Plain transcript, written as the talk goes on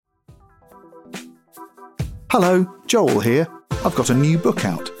Hello, Joel here. I've got a new book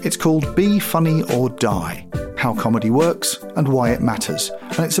out. It's called Be Funny or Die, How Comedy Works and Why It Matters.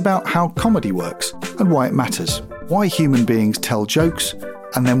 And it's about how comedy works and why it matters. Why human beings tell jokes,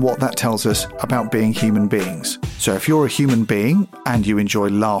 and then what that tells us about being human beings. So if you're a human being and you enjoy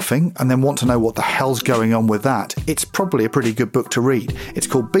laughing and then want to know what the hell's going on with that, it's probably a pretty good book to read. It's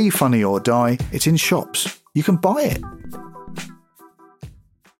called Be Funny or Die. It's in shops. You can buy it.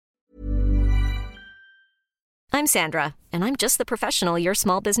 I'm Sandra, and I'm just the professional your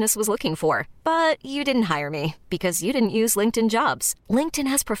small business was looking for. But you didn't hire me because you didn't use LinkedIn Jobs. LinkedIn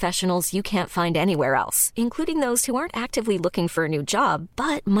has professionals you can't find anywhere else, including those who aren't actively looking for a new job,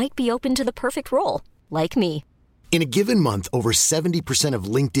 but might be open to the perfect role, like me. In a given month, over 70% of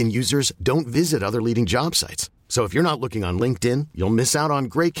LinkedIn users don't visit other leading job sites. So if you're not looking on LinkedIn, you'll miss out on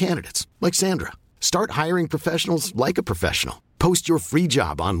great candidates, like Sandra. Start hiring professionals like a professional. Post your free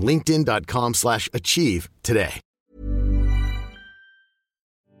job on linkedin.com/achieve today.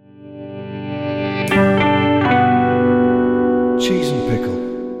 Cheese and pickle.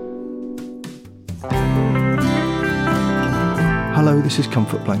 Hello, this is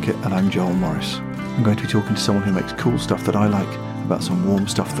Comfort Blanket and I'm Joel Morris. I'm going to be talking to someone who makes cool stuff that I like about some warm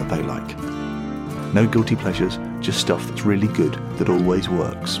stuff that they like. No guilty pleasures, just stuff that's really good that always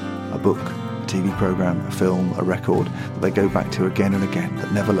works. A book, a TV programme, a film, a record that they go back to again and again,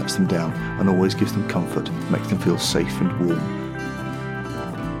 that never lets them down and always gives them comfort, makes them feel safe and warm.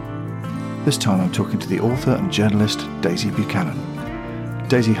 This time I'm talking to the author and journalist Daisy Buchanan.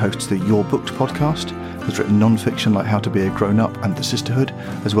 Daisy hosts the Your Booked podcast, has written non-fiction like How to Be a Grown-Up and The Sisterhood,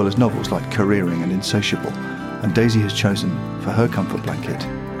 as well as novels like Careering and Insatiable. And Daisy has chosen, for her comfort blanket,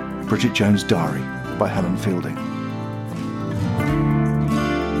 Bridget Jones' Diary by Helen Fielding.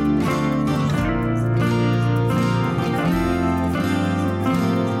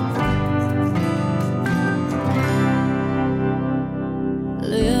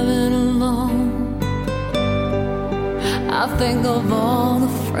 I think of all the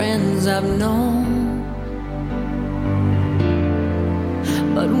friends I've known,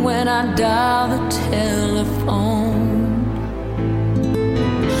 but when I dial the telephone,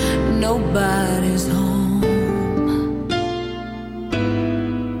 nobody's home.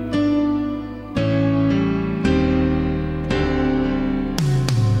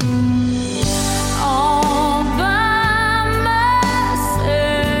 All by myself.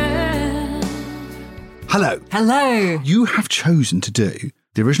 Hello. Hello. You have chosen to do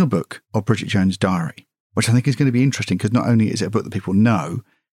the original book of Bridget Jones' Diary, which I think is going to be interesting because not only is it a book that people know,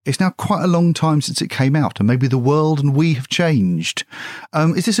 it's now quite a long time since it came out and maybe the world and we have changed.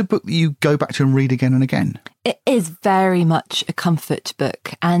 Is this a book that you go back to and read again and again? It is very much a comfort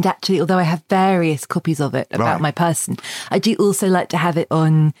book. And actually, although I have various copies of it about my person, I do also like to have it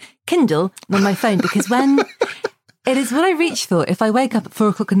on Kindle on my phone because when... It is what I reach for. If I wake up at 4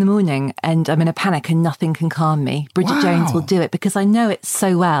 o'clock in the morning and I'm in a panic and nothing can calm me, Bridget Jones will do it because I know it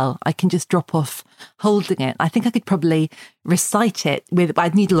so well. I can just drop off holding it. I think I could probably recite it with, but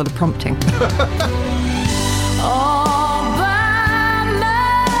I'd need a lot of prompting. All by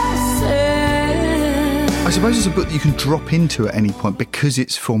myself. I suppose it's a book that you can drop into at any point because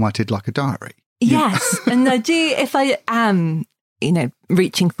it's formatted like a diary. Yes. And I do, if I am,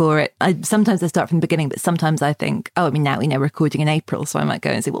 reaching for it. Sometimes I start from the beginning, but sometimes I think, now, we're recording in April. So I might go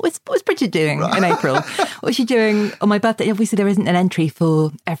and say, what was Bridget doing in April? What was she doing on my birthday? Obviously, there isn't an entry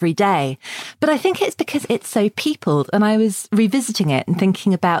for every day. But I think it's because it's so peopled. And I was revisiting it and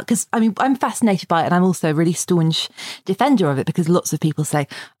thinking about, because I'm fascinated by it. And I'm also a really staunch defender of it because lots of people say,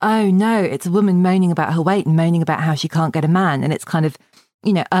 oh no, it's a woman moaning about her weight and moaning about how she can't get a man. And it's kind of,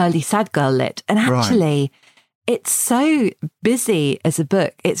 early sad girl lit. And actually... It's so busy as a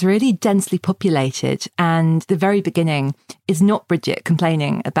book. It's really densely populated. And the very beginning is not Bridget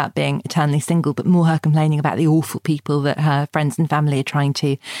complaining about being eternally single, but more her complaining about the awful people that her friends and family are trying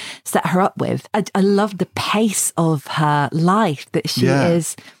to set her up with. I love the pace of her life that she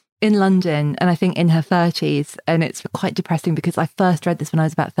is in London, and I think in her 30s. And it's quite depressing because I first read this when I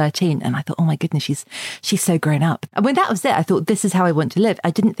was about 13 and I thought, oh my goodness, she's so grown up. And when that was it, I thought, this is how I want to live. I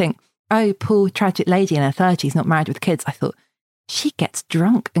didn't think, oh, poor tragic lady in her 30s, not married with kids. I thought, she gets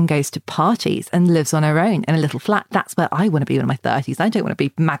drunk and goes to parties and lives on her own in a little flat. That's where I want to be in my 30s. I don't want to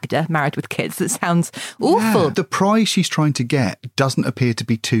be Magda, married with kids. That sounds awful. Yeah, the prize she's trying to get doesn't appear to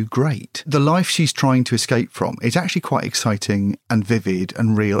be too great. The life she's trying to escape from is actually quite exciting and vivid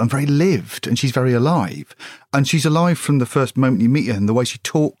and real and very lived, and she's very alive. And she's alive from the first moment you meet her, and the way she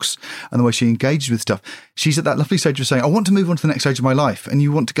talks and the way she engages with stuff. She's at that lovely stage of saying, I want to move on to the next stage of my life. And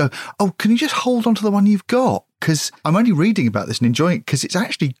you want to go, oh, can you just hold on to the one you've got? because I'm only reading about this and enjoying it because it's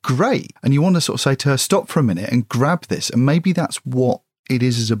actually great. And you want to sort of say to her, stop for a minute and grab this. And maybe that's what it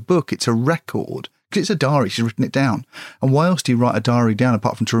is as a book. It's a record. Because it's a diary, she's written it down. And why else do you write a diary down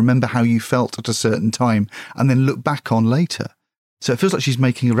apart from to remember how you felt at a certain time and then look back on later? So it feels like she's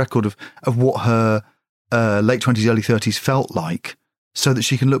making a record of what her late 20s, early 30s felt like so that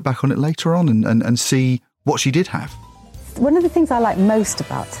she can look back on it later on and see what she did have. One of the things I like most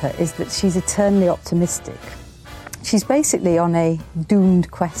about her is that she's eternally optimistic. She's basically on a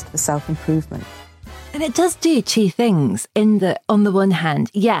doomed quest for self-improvement. And it does do two things in that, on the one hand,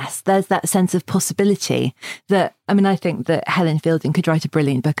 yes, there's that sense of possibility that, I mean, I think that Helen Fielding could write a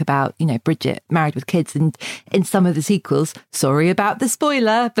brilliant book about, Bridget married with kids. And in some of the sequels, sorry about the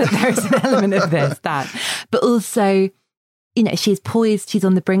spoiler, but there is an element of that. But also, she's poised, she's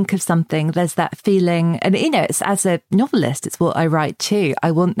on the brink of something. There's that feeling. And, it's, as a novelist, it's what I write too.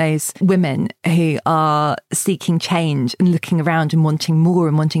 I want those women who are seeking change and looking around and wanting more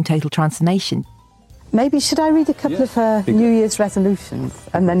and wanting total transformation. Maybe should I read a couple of her New Year's resolutions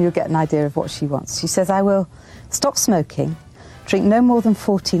and then you'll get an idea of what she wants. She says, I will stop smoking, drink no more than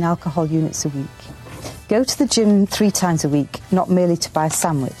 14 alcohol units a week, go to the gym 3 times a week, not merely to buy a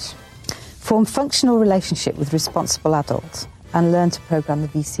sandwich, form functional relationship with responsible adults and learn to program the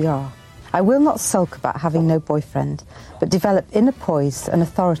VCR. I will not sulk about having no boyfriend, but develop inner poise and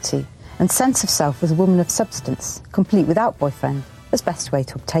authority and sense of self as a woman of substance, complete without boyfriend, as best way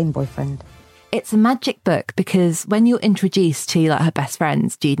to obtain boyfriend. It's a magic book because when you're introduced to like her best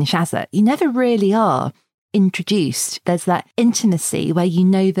friends, Jude and Shazza, you never really are introduced. There's that intimacy where you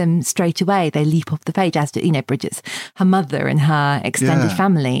know them straight away. They leap off the page, as do, Bridget's, her mother and her extended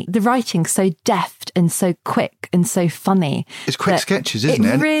family. The writing's so deft and so quick and so funny. It's quick sketches, isn't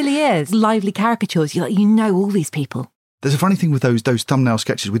it? It really is. Lively caricatures. You're like, you know all these people. There's a funny thing with those thumbnail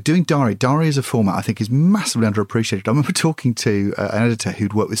sketches. With doing diary as a format, I think is massively underappreciated. I remember talking to an editor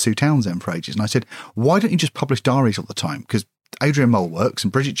who'd worked with Sue Townsend for ages, and I said, why don't you just publish diaries all the time? Because Adrian Mole works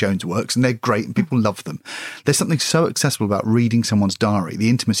and Bridget Jones works and they're great and people love them. There's something so accessible about reading someone's diary, the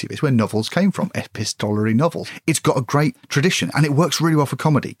intimacy of it. It's where novels came from, epistolary novels. It's got a great tradition and it works really well for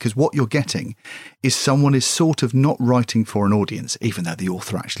comedy because what you're getting is someone is sort of not writing for an audience, even though the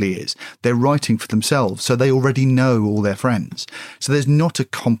author actually is. They're writing for themselves, so they already know all their friends. So there's not a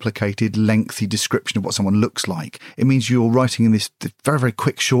complicated, lengthy description of what someone looks like. It means you're writing in this very, very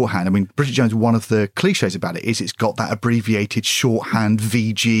quick shorthand. I mean, Bridget Jones, one of the cliches about it is it's got that abbreviated shorthand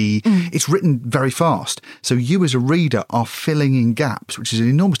VG. It's written very fast. So you as a reader are filling in gaps, which is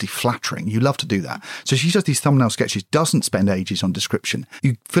enormously flattering. You love to do that. So she does these thumbnail sketches, doesn't spend ages on description.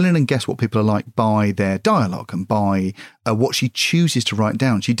 You fill in and guess what people are like by their dialogue and by what she chooses to write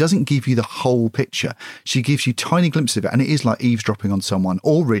down. She doesn't give you the whole picture. She gives you tiny glimpses of it. And it is like eavesdropping on someone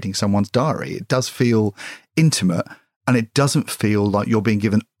or reading someone's diary. It does feel intimate and it doesn't feel like you're being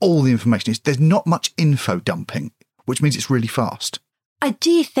given all the information. There's not much info dumping, which means it's really fast. I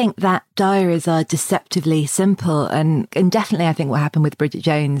do think that diaries are deceptively simple and definitely I think what happened with Bridget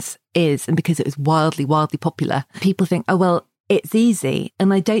Jones is, and because it was wildly, wildly popular, people think, oh, well, it's easy.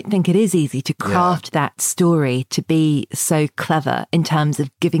 And I don't think it is easy to craft that story to be so clever in terms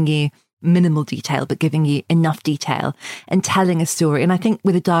of giving you minimal detail, but giving you enough detail and telling a story. And I think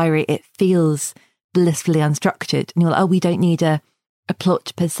with a diary, it feels blissfully unstructured. And you're like, oh, we don't need a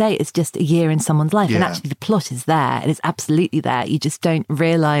plot per se. It's just a year in someone's life. And actually the plot is there. It is absolutely there. You just don't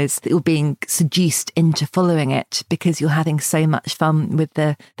realise that you're being seduced into following it because you're having so much fun with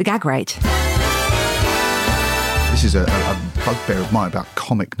the gag rate. This is a bugbear of mine about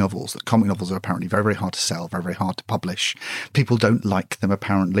comic novels, that comic novels are apparently very, very hard to sell, very, very hard to publish. People don't like them,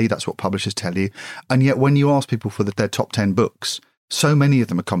 apparently. That's what publishers tell you. And yet when you ask people for their top 10 books, so many of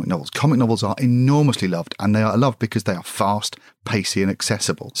them are comic novels. Comic novels are enormously loved, and they are loved because they are fast, pacey and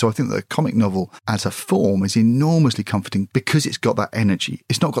accessible. So I think that the comic novel as a form is enormously comforting because it's got that energy.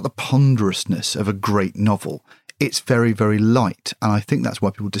 It's not got the ponderousness of a great novel. It's very, very light. And I think that's why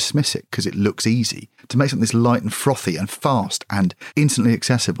people dismiss it, because it looks easy. To make something this light and frothy and fast and instantly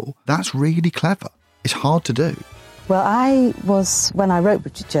accessible, that's really clever. It's hard to do. Well, I was, when I wrote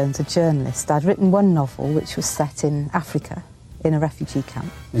Bridget Jones, a journalist. I'd written one novel which was set in Africa, in a refugee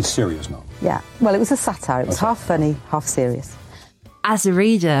camp. It's serious now? Yeah. Well, it was a satire. It was half funny, half serious. As a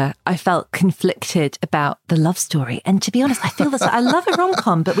reader, I felt conflicted about the love story. And to be honest, I feel this. I love a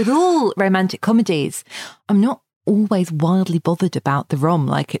rom-com, but with all romantic comedies, I'm not always wildly bothered about the rom.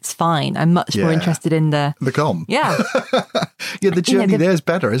 Like, it's fine. I'm much more interested in the com. Yeah. The journey there's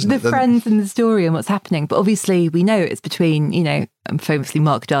better, isn't it? The friends and the story and what's happening. But obviously we know it's between, famously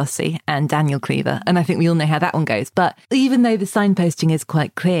Mark Darcy and Daniel Cleaver. And I think we all know how that one goes. But even though the signposting is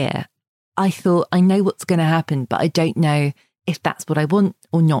quite clear, I thought, I know what's going to happen, but I don't know if that's what I want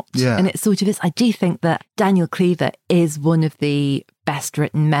or not. Yeah. And it's sort of, I do think that Daniel Cleaver is one of the best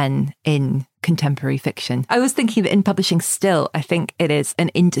written men in contemporary fiction. I was thinking that in publishing still, I think it is an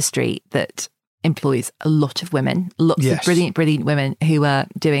industry that employs a lot of women, lots of brilliant, brilliant women who are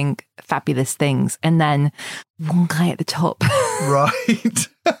doing fabulous things. And then one guy at the top. Right.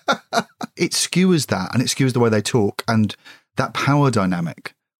 It skewers that, and it skewers the way they talk, and that power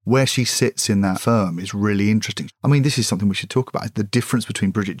dynamic where she sits in that firm is really interesting. I mean, this is something we should talk about, the difference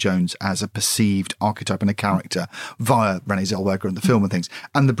between Bridget Jones as a perceived archetype and a character via Renée Zellweger and the film and things,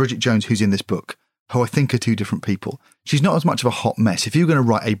 and the Bridget Jones who's in this book, who I think are two different people. She's not as much of a hot mess. If you were going to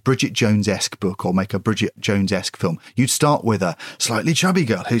write a Bridget Jones-esque book or make a Bridget Jones-esque film, you'd start with a slightly chubby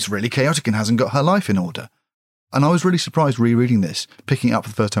girl who's really chaotic and hasn't got her life in order. And I was really surprised rereading this, picking it up for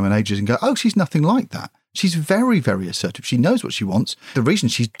the first time in ages and go, oh, she's nothing like that. She's very, very assertive. She knows what she wants. The reason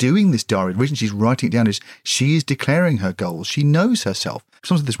she's doing this diary, the reason she's writing it down is she is declaring her goals. She knows herself.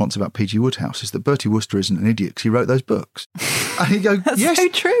 Someone said this once about P.G. Wodehouse, is that Bertie Wooster isn't an idiot because he wrote those books. And you go, That's yes, so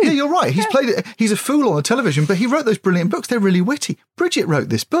true. Yeah, you're right. He's played it. He's a fool on the television, but he wrote those brilliant books. They're really witty. Bridget wrote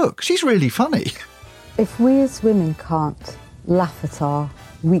this book. She's really funny. If we as women can't laugh at our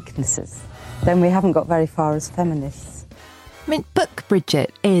weaknesses, then we haven't got very far as feminists. I mean, Book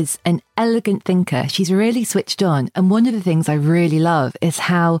Bridget is an elegant thinker. She's really switched on. And one of the things I really love is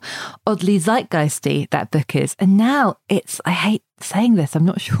how oddly zeitgeisty that book is. And now I hate saying this, I'm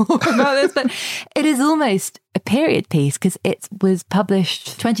not sure about this, but it is almost a period piece because it was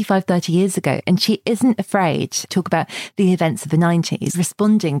published 25, 30 years ago. And she isn't afraid to talk about the events of the 90s,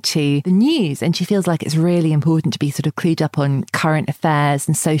 responding to the news. And she feels like it's really important to be sort of clued up on current affairs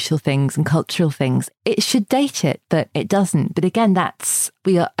and social things and cultural things. It should date it, but it doesn't. But again,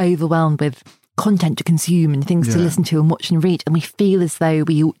 we are overwhelmed with content to consume and things to listen to and watch and read. And we feel as though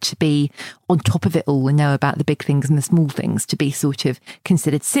we ought to be on top of it all and know about the big things and the small things to be sort of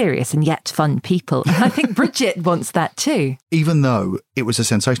considered serious and yet fun people. And I think Bridget wants that too. Even though it was a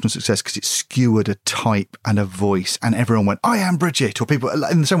sensational success because it skewered a type and a voice and everyone went, I am Bridget. Or people,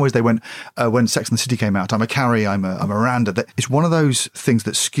 in the same ways they went, when Sex and the City came out, I'm a Carrie, I'm a Miranda. It's one of those things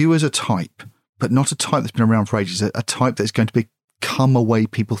that skewers a type, but not a type that's been around for ages, a type that's going to become a way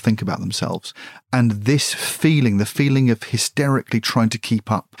people think about themselves. And this feeling, the feeling of hysterically trying to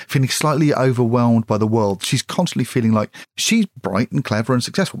keep up, feeling slightly overwhelmed by the world. She's constantly feeling like she's bright and clever and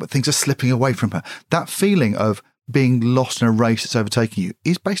successful, but things are slipping away from her. That feeling of being lost in a race that's overtaking you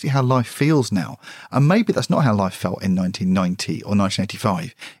is basically how life feels now. And maybe that's not how life felt in 1990 or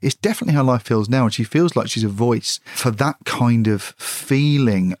 1985. It's definitely how life feels now. And she feels like she's a voice for that kind of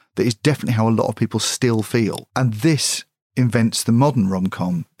feeling that is definitely how a lot of people still feel. And this invents the modern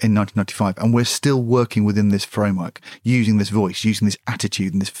rom-com in 1995, and we're still working within this framework, using this voice, using this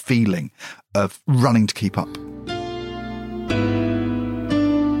attitude and this feeling of running to keep up.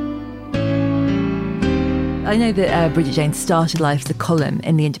 I know that Bridget Jones started life as a column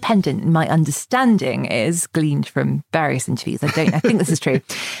in The Independent, and my understanding is, gleaned from various interviews, I think this is true,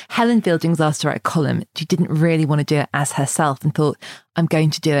 Helen Fielding was asked to write a column. She didn't really want to do it as herself and thought, I'm going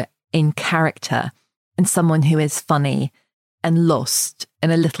to do it in character and someone who is funny and lost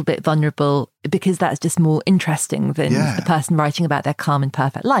and a little bit vulnerable, because that's just more interesting than the person writing about their calm and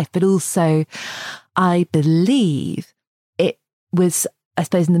perfect life. But also, I believe it was, I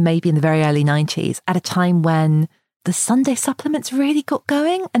suppose, maybe in the very early 90s, at a time when the Sunday supplements really got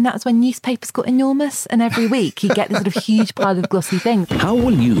going, and that's when newspapers got enormous, and every week you get this sort of huge pile of glossy things. How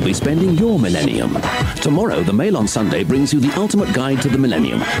will you be spending your millennium? Tomorrow, the Mail on Sunday brings you the ultimate guide to the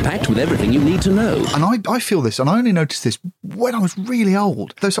millennium, packed with everything you need to know. And I feel this, and I only noticed this when I was really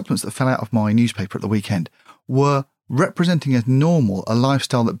old. Those supplements that fell out of my newspaper at the weekend were representing as normal a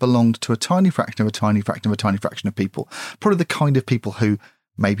lifestyle that belonged to a tiny fraction of a tiny fraction of a tiny fraction of people. Probably the kind of people who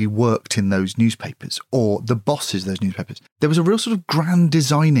maybe worked in those newspapers or the bosses of those newspapers. There was a real sort of grand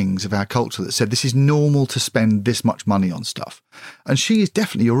designings of our culture that said this is normal to spend this much money on stuff. And she is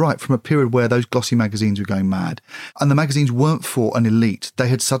definitely, you're right, from a period where those glossy magazines were going mad and the magazines weren't for an elite. They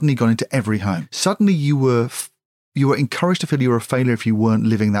had suddenly gone into every home. Suddenly you were encouraged to feel you were a failure if you weren't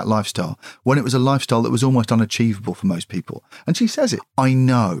living that lifestyle, when it was a lifestyle that was almost unachievable for most people. And she says it. I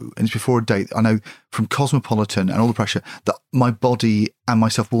know, and it's before a date, I know from Cosmopolitan and all the pressure that my body and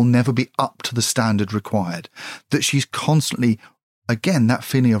myself will never be up to the standard required. That she's constantly, again, that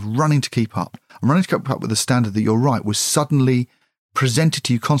feeling of running to keep up. And running to keep up with the standard that, you're right, was suddenly presented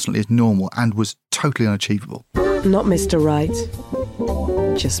to you constantly as normal and was totally unachievable. Not Mr. Right.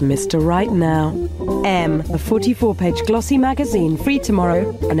 Just missed her right now. M, a 44-page glossy magazine, free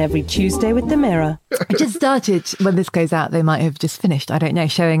tomorrow and every Tuesday with the Mirror. It just started, when this goes out, they might have just finished, I don't know,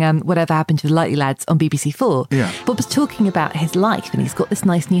 showing Whatever Happened to the Lightly Lads on BBC 4. Yeah. Bob was talking about his life, and he's got this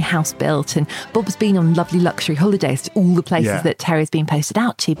nice new house built, and Bob's been on lovely luxury holidays to all the places that Terry's been posted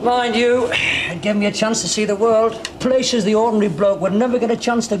out to. Mind you, it gave me a chance to see the world. Places the ordinary bloke would never get a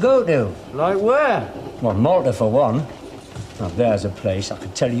chance to go to. Like where? Well, Malta for one. Now, there's a place I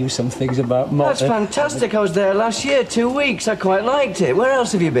could tell you some things about Malta. That's fantastic. I was there last year, 2 weeks. I quite liked it. Where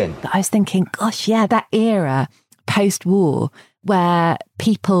else have you been? But I was thinking, gosh, yeah, that era, post-war, where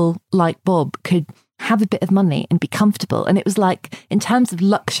people like Bob could have a bit of money and be comfortable. And it was like, in terms of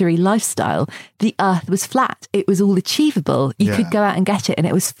luxury lifestyle, the earth was flat. It was all achievable. You could go out and get it, and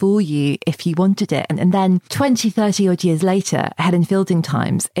it was for you if you wanted it. And then 20, 30 odd years later, Helen Fielding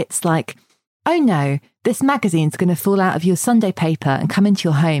times, it's like, oh no, this magazine's going to fall out of your Sunday paper and come into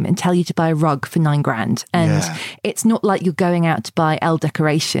your home and tell you to buy a rug for $9,000. And it's not like you're going out to buy L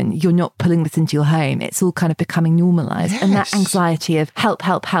decoration. You're not pulling this into your home. It's all kind of becoming normalised. And that anxiety of help,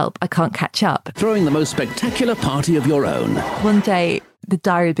 help, help, I can't catch up. Throwing the most spectacular party of your own. One day, the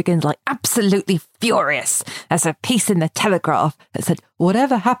diary begins like, absolutely furious. There's a piece in the Telegraph that said,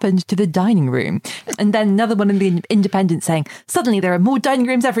 whatever happened to the dining room? And then another one in the Independent saying, suddenly there are more dining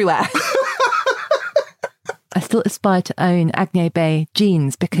rooms everywhere. I still aspire to own Agnès Bay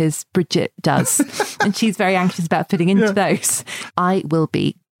jeans because Bridget does. And she's very anxious about fitting into those. I will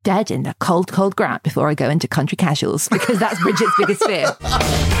be dead in the cold, cold ground before I go into country casuals, because that's Bridget's biggest fear.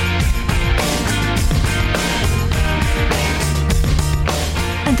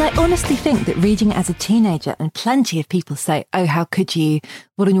 And I honestly think that reading it as a teenager, and plenty of people say, oh, how could you?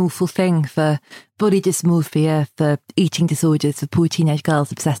 What an awful thing for body dysmorphia, for eating disorders, for poor teenage girls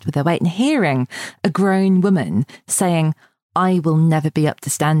obsessed with their weight. And hearing a grown woman saying, I will never be up to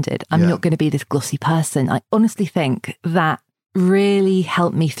standard. I'm not going to be this glossy person. I honestly think that really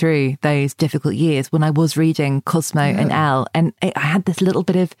helped me through those difficult years when I was reading Cosmo and Elle. And I had this little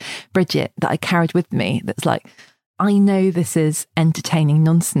bit of Bridget that I carried with me that's like, I know this is entertaining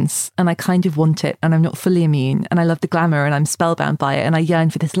nonsense and I kind of want it, and I'm not fully immune, and I love the glamour and I'm spellbound by it and I yearn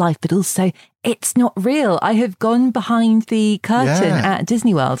for this life, but also it's not real. I have gone behind the curtain at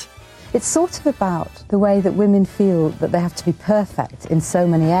Disney World. It's sort of about the way that women feel that they have to be perfect in so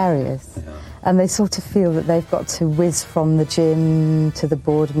many areas. And they sort of feel that they've got to whiz from the gym to the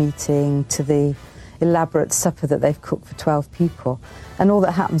board meeting to the elaborate supper that they've cooked for 12 people. And all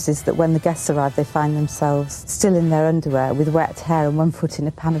that happens is that when the guests arrive, they find themselves still in their underwear with wet hair and one foot in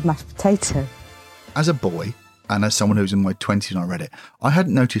a pan of mashed potato. As a boy, and as someone who was in my 20s when I read it, I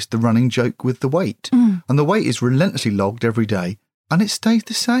hadn't noticed the running joke with the weight. And the weight is relentlessly logged every day, and it stays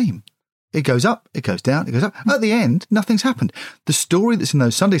the same. It goes up, it goes down, it goes up. At the end, nothing's happened. The story that's in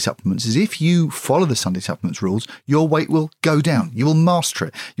those Sunday supplements is if you follow the Sunday supplements rules, your weight will go down. You will master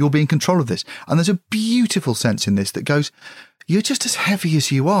it. You'll be in control of this. And there's a beautiful sense in this that goes, you're just as heavy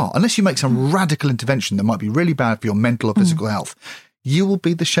as you are. Unless you make some radical intervention that might be really bad for your mental or physical health, you will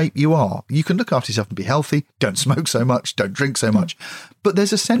be the shape you are. You can look after yourself and be healthy. Don't smoke so much. Don't drink so much. But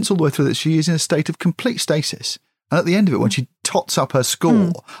there's a sense all the way through that she is in a state of complete stasis. And at the end of it, when she tots up her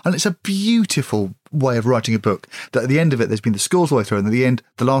score, and it's a beautiful way of writing a book, that at the end of it, there's been the scores all the way through, and at the end,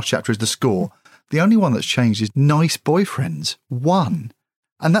 the last chapter is the score. The only one that's changed is nice boyfriends. One.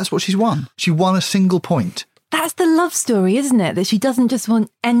 And that's what she's won. She won a single point. That's the love story, isn't it? That she doesn't just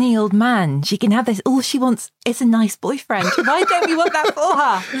want any old man. She can have this. All she wants is a nice boyfriend. Why don't we want that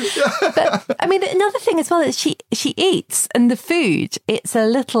for her? But I mean, another thing as well is she eats, and the food, it's a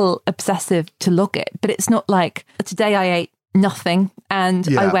little obsessive to log it, but it's not like, today I ate nothing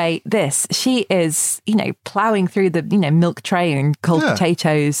and I weigh this. She is, ploughing through the, milk tray and cold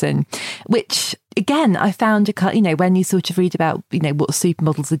potatoes, and which, again, I found, when you sort of read about, what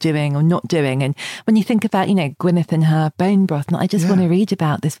supermodels are doing or not doing. And when you think about, Gwyneth and her bone broth, and I just want to read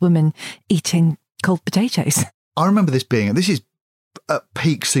about this woman eating cold potatoes. I remember this is a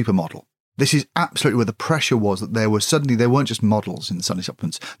peak supermodel. This is absolutely where the pressure was, that there weren't just models in the Sunday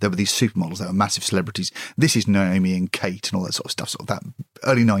supplements. There were these supermodels. There were massive celebrities. This is Naomi and Kate and all that sort of stuff, sort of that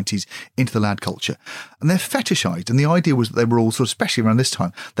early 90s into the lad culture. And they're fetishized. And the idea was that they were all sort of, especially around this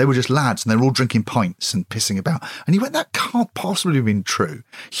time, they were just lads and they were all drinking pints and pissing about. And you went, that can't possibly have been true.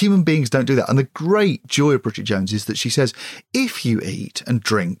 Human beings don't do that. And the great joy of Bridget Jones is that she says, if you eat and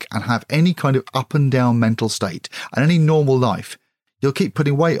drink and have any kind of up and down mental state and any normal life, you'll keep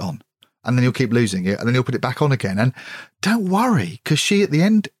putting weight on. And then you'll keep losing it, and then you'll put it back on again. And don't worry, because she at the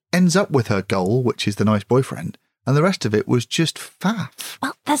end ends up with her goal, which is the nice boyfriend, and the rest of it was just faff.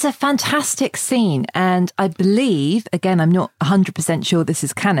 Well, there's a fantastic scene, and I believe, again, I'm not 100% sure this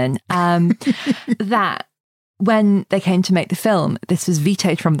is canon, that when they came to make the film, this was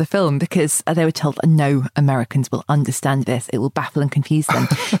vetoed from the film because they were told no Americans will understand this. It will baffle and confuse them.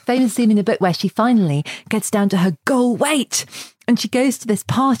 Famous scene in the book where she finally gets down to her goal weight and she goes to this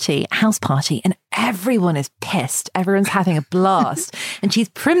party, house party, and everyone is pissed. Everyone's having a blast. And she's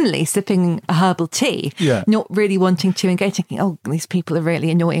primly sipping a herbal tea, not really wanting to engage, thinking, oh, these people are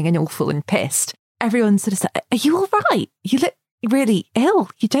really annoying and awful and pissed. Everyone sort of said, are you all right? You look really ill.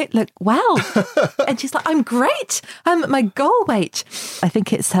 You don't look well. And she's like, I'm great. I'm at my goal weight. I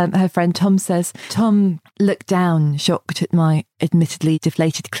think it's her friend Tom says, Tom looked down, shocked at my admittedly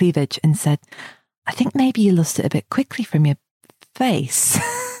deflated cleavage and said, I think maybe you lost it a bit quickly from your face.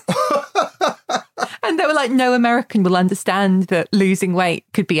 And they were like, no American will understand that losing weight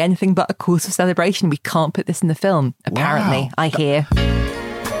could be anything but a cause of celebration. We can't put this in the film, apparently. Wow. I hear.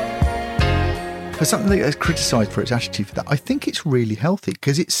 For something that is criticised for its attitude for that, I think it's really healthy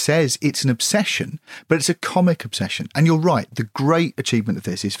because it says it's an obsession, but it's a comic obsession. And you're right, the great achievement of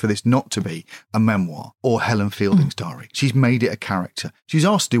this is for this not to be a memoir or Helen Fielding's diary. She's made it a character. She's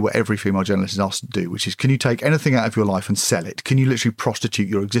asked to do what every female journalist is asked to do, which is, can you take anything out of your life and sell it? Can you literally prostitute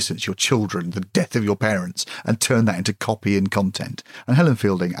your existence, your children, the death of your parents, and turn that into copy and content? And Helen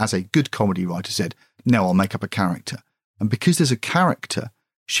Fielding, as a good comedy writer, said, no, I'll make up a character. And because there's a character,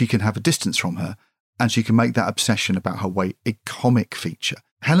 she can have a distance from her, and she can make that obsession about her weight a comic feature.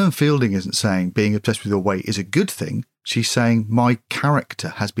 Helen Fielding isn't saying being obsessed with your weight is a good thing. She's saying my character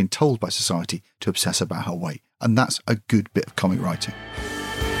has been told by society to obsess about her weight. And that's a good bit of comic writing.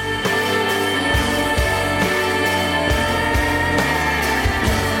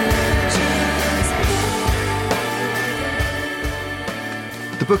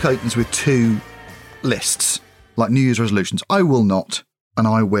 The book opens with two lists, like New Year's resolutions. I will not, and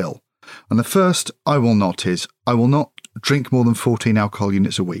I will. And the first I will not is, I will not drink more than 14 alcohol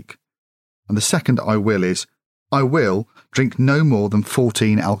units a week. And the second I will is, I will drink no more than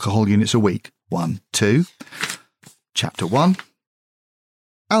 14 alcohol units a week. 1, 2. Chapter 1.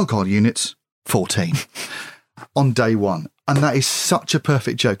 Alcohol units, 14. On day 1. And that is such a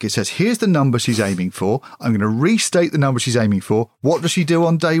perfect joke. It says, here's the number she's aiming for. I'm going to restate the number she's aiming for. What does she do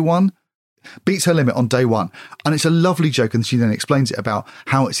on day 1? Beats her limit on day 1. And it's a lovely joke. And she then explains it about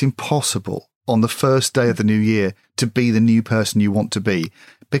how it's impossible on the first day of the new year to be the new person you want to be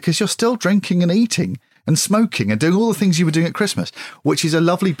because you're still drinking and eating and smoking and doing all the things you were doing at Christmas, which is a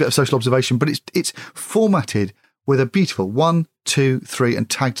lovely bit of social observation, but it's formatted with a beautiful 1, 2, 3 and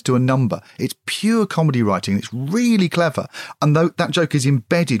tagged to a number. It's pure comedy writing. It's really clever. And though that joke is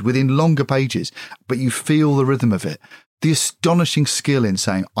embedded within longer pages, but you feel the rhythm of it. The astonishing skill in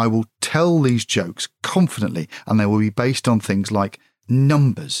saying, I will tell these jokes confidently, and they will be based on things like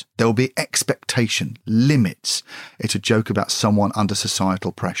numbers. There will be expectation, limits. It's a joke about someone under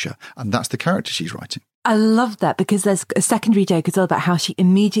societal pressure, and that's the character she's writing. I love that because there's a secondary joke as well about how she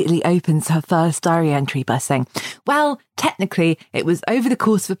immediately opens her first diary entry by saying, well, technically it was over the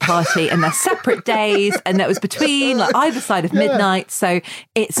course of a party and they're separate days and that was between like either side of midnight. So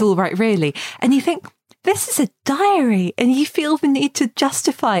it's all right, really. And you think, this is a diary, and you feel the need to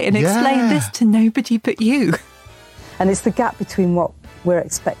justify and explain this to nobody but you. And it's the gap between what we're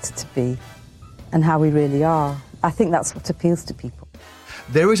expected to be and how we really are. I think that's what appeals to people.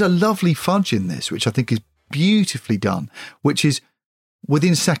 There is a lovely fudge in this, which I think is beautifully done, which is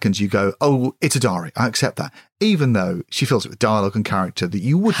within seconds you go, oh, it's a diary. I accept that. Even though she fills it with dialogue and character that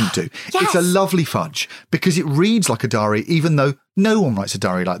you wouldn't do. Yes. It's a lovely fudge because it reads like a diary, even though no one writes a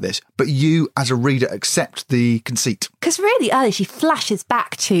diary like this. But you, as a reader, accept the conceit. Because really early, she flashes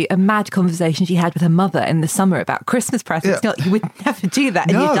back to a mad conversation she had with her mother in the summer about Christmas presents. Yeah. You would never do that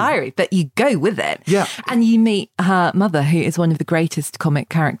in your diary, but you go with it. Yeah. And you meet her mother, who is one of the greatest comic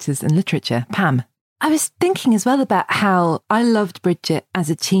characters in literature, Pam. I was thinking as well about how I loved Bridget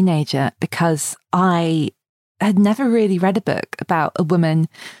as a teenager because I had never really read a book about a woman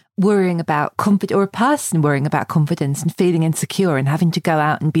worrying about confidence, or a person worrying about confidence and feeling insecure and having to go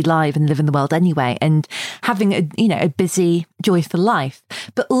out and be live and live in the world anyway and having a busy, joyful life.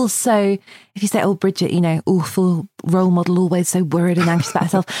 But also, if you say, oh, Bridget, awful role model, always so worried and anxious about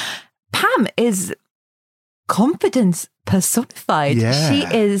herself. Pam is confidence personified. Yeah. She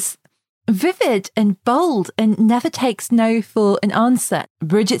is vivid and bold and never takes no for an answer.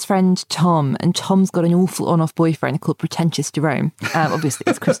 Bridget's friend Tom, and Tom's got an awful on-off boyfriend called Pretentious Jerome. Obviously,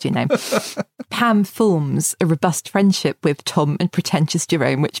 it's a Christian name. Pam forms a robust friendship with Tom and Pretentious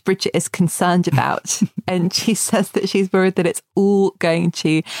Jerome, which Bridget is concerned about. And she says that she's worried that it's all going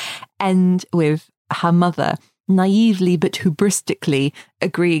to end with her mother naively but hubristically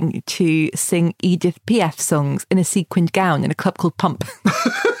agreeing to sing Edith Piaf songs in a sequined gown in a club called Pump.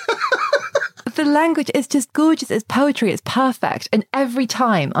 The language is just gorgeous. It's poetry. It's perfect. And every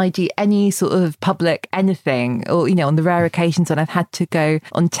time I do any sort of public anything, or, you know, on the rare occasions when I've had to go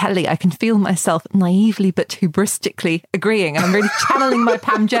on telly, I can feel myself naively but hubristically agreeing. And I'm really channeling my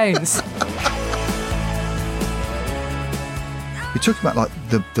Pam Jones. You're talking about like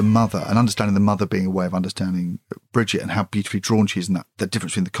the mother and understanding the mother being a way of understanding Bridget and how beautifully drawn she is, and that the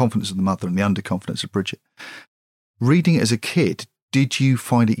difference between the confidence of the mother and the underconfidence of Bridget. Reading it as a kid, did you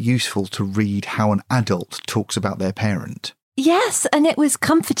find it useful to read how an adult talks about their parent? Yes, and it was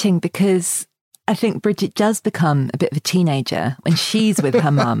comforting because I think Bridget does become a bit of a teenager when she's with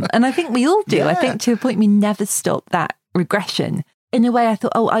her mum. And I think we all do. Yeah. I think to a point we never stop that regression. In a way, I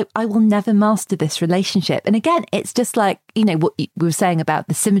thought, I will never master this relationship. And again, it's just like, you know, what we were saying about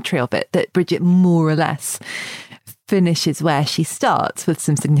the symmetry of it, that Bridget more or less finishes where she starts with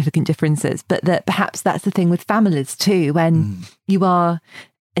some significant differences. But that perhaps that's the thing with families too, when you are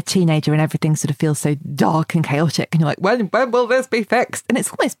a teenager and everything sort of feels so dark and chaotic. And you're like, when will this be fixed? And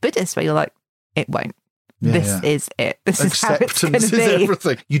it's almost Buddhist where you're like, it won't. Yeah, this is it. This is how it's going to be.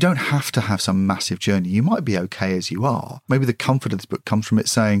 Everything. You don't have to have some massive journey. You might be okay as you are. Maybe the comfort of this book comes from it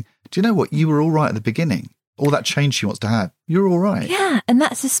saying, do you know what? You were all right at the beginning. All that change she wants to have, you're all right. Yeah, and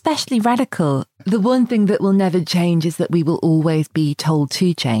that's especially radical. The one thing that will never change is that we will always be told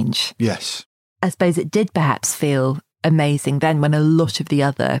to change. Yes. I suppose it did perhaps feel amazing then when a lot of the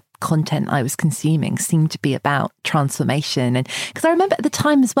other content I was consuming seemed to be about transformation. And because I remember at the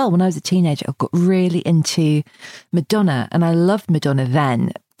time as well, when I was a teenager, I got really into Madonna, and I loved Madonna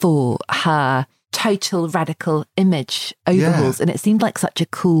then for her total radical image overhauls. Yeah. And it seemed like such a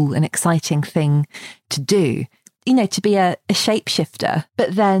cool and exciting thing to do, you know, to be a shapeshifter.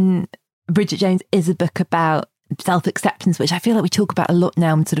 But then Bridget Jones is a book about self-acceptance, which I feel like we talk about a lot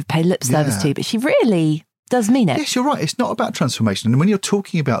now and sort of pay lip service to, but she really does mean it. Yes, you're right. It's not about transformation. And when you're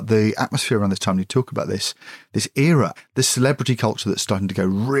talking about the atmosphere around this time, you talk about this era, this celebrity culture that's starting to go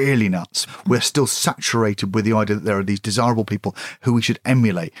really nuts. We're still saturated with the idea that there are these desirable people who we should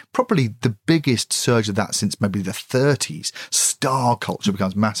emulate. Probably the biggest surge of that since maybe the 30s. Star culture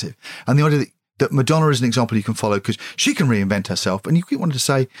becomes massive. And the idea that Madonna is an example you can follow because she can reinvent herself. And you keep wanting to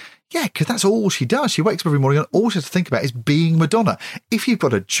say, yeah, because that's all she does. She wakes up every morning and all she has to think about is being Madonna. If you've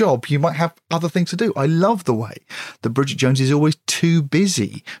got a job, you might have other things to do. I love the way that Bridget Jones is always too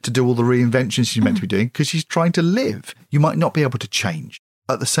busy to do all the reinventions she's meant to be doing because she's trying to live. You might not be able to change.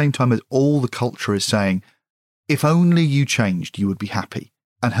 At the same time as all the culture is saying, if only you changed, you would be happy.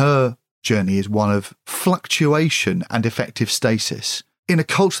 And her journey is one of fluctuation and effective stasis in a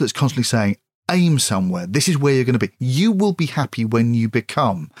culture that's constantly saying, aim somewhere. This is where you're going to be. You will be happy when you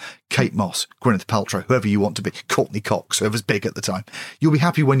become Kate Moss, Gwyneth Paltrow, whoever you want to be, Courtney Cox, whoever's big at the time. You'll be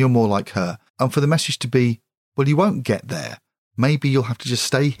happy when you're more like her. And for the message to be, well, you won't get there. Maybe you'll have to just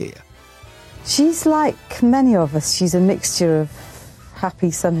stay here. She's like many of us. She's a mixture of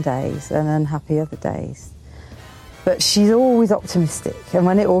happy some days and unhappy other days. But she's always optimistic, and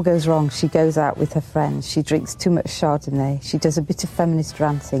when it all goes wrong, she goes out with her friends. She drinks too much Chardonnay. She does a bit of feminist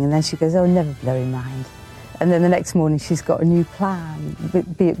ranting, and then she goes, oh, never bloody mind. And then the next morning, she's got a new plan,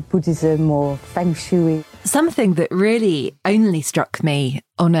 be it Buddhism or Feng Shui. Something that really only struck me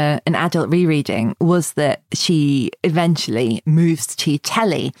on an adult rereading was that she eventually moves to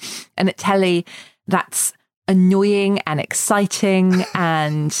telly. And at telly, that's annoying and exciting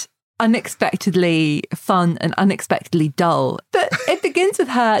and unexpectedly fun and unexpectedly dull. But it begins with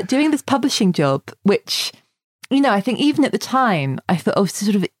her doing this publishing job, which, you know, I think even at the time, I thought, oh,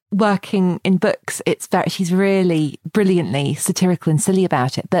 sort of working in books, she's really brilliantly satirical and silly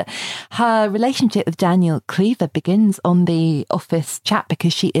about it. But her relationship with Daniel Cleaver begins on the office chat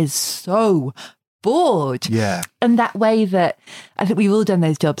because she is so bored. Yeah. And that way that I think we've all done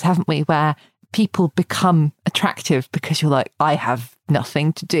those jobs, haven't we, where people become attractive because you're like, I have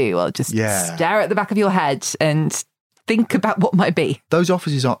nothing to do. I'll just stare at the back of your head and think about what might be. Those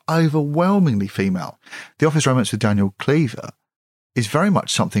offices are overwhelmingly female. The office romance with Daniel Cleaver is very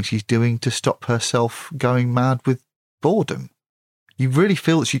much something she's doing to stop herself going mad with boredom. You really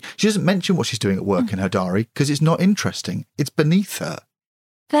feel that she doesn't mention what she's doing at work in her diary because it's not interesting. It's beneath her.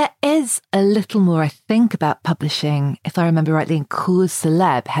 There is a little more, I think, about publishing, if I remember rightly, in Cause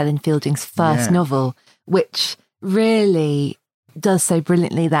Célèbre, Helen Fielding's first novel, which really does so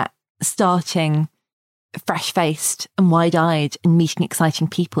brilliantly that starting fresh-faced and wide-eyed and meeting exciting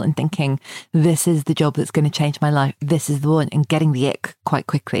people and thinking, this is the job that's going to change my life, this is the one, and getting the ick quite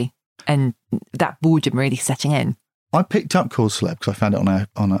quickly, and that boredom really setting in. I picked up Called Celeb because I found it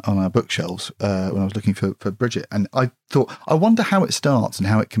on our bookshelves when I was looking for Bridget, and I thought, I wonder how it starts and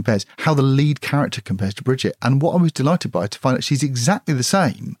how it compares, how the lead character compares to Bridget. And what I was delighted by to find out she's exactly the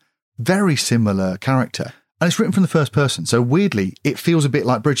same, very similar character, and it's written from the first person. So weirdly, it feels a bit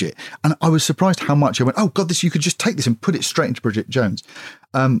like Bridget, and I was surprised how much I went, oh God, you could just take this and put it straight into Bridget Jones.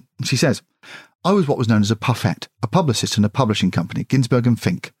 She says, I was what was known as a puffette, a publicist in a publishing company, Ginsberg and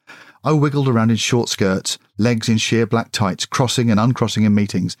Fink. I wiggled around in short skirts, legs in sheer black tights, crossing and uncrossing in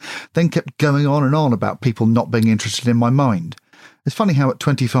meetings, then kept going on and on about people not being interested in my mind. It's funny how at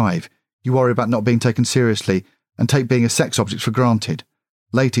 25, you worry about not being taken seriously and take being a sex object for granted.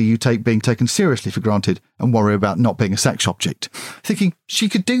 Later, you take being taken seriously for granted and worry about not being a sex object. Thinking, she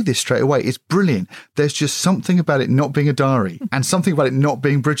could do this straight away. It's brilliant. There's just something about it not being a diary and something about it not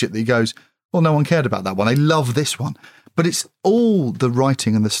being Bridget that he goes, well, no one cared about that one. I love this one. But it's all the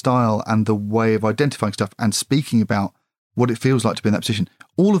writing and the style and the way of identifying stuff and speaking about what it feels like to be in that position.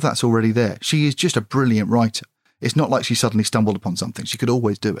 All of that's already there. She is just a brilliant writer. It's not like she suddenly stumbled upon something. She could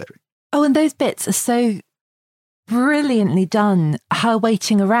always do it. Oh, and those bits are so brilliantly done, her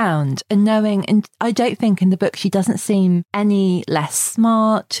waiting around and knowing, and I don't think in the book she doesn't seem any less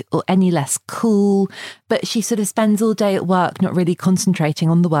smart or any less cool, but she sort of spends all day at work not really concentrating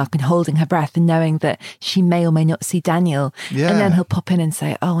on the work and holding her breath and knowing that she may or may not see Daniel. Yeah. And then he'll pop in and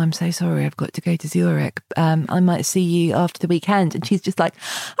say, oh, I'm so sorry, I've got to go to Zurich. I might see you after the weekend. And she's just like,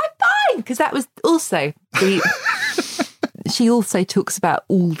 I'm fine, because that was also the... She also talks about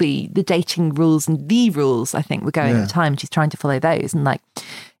all the dating rules and the rules, I think, were going at the time. She's trying to follow those. And like,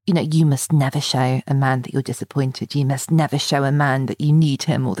 you know, you must never show a man that you're disappointed. You must never show a man that you need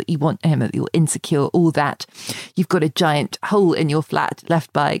him or that you want him or that you're insecure, all that. You've got a giant hole in your flat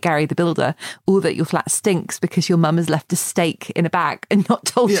left by Gary the Builder, or that your flat stinks because your mum has left a steak in a bag and not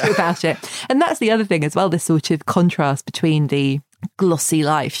told you about it. And that's the other thing as well, this sort of contrast between the glossy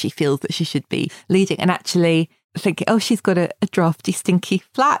life she feels that she should be leading and actually thinking, oh, she's got a drafty, stinky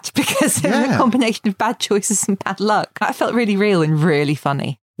flat because of a combination of bad choices and bad luck. That felt really real and really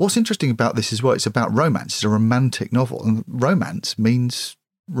funny. What's interesting about this is it's about romance. It's a romantic novel, and romance means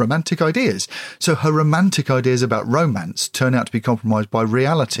romantic ideas. So her romantic ideas about romance turn out to be compromised by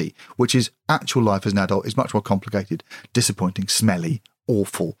reality, which is actual life as an adult is much more complicated, disappointing, smelly,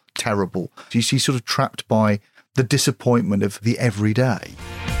 awful, terrible. She's sort of trapped by the disappointment of the everyday.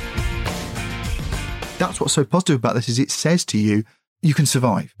 That's what's so positive about this is it says to you, you can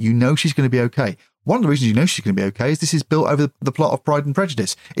survive. You know she's going to be okay. One of the reasons you know she's going to be okay is this is built over the plot of Pride and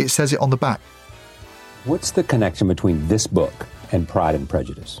Prejudice. It says it on the back. What's the connection between this book and Pride and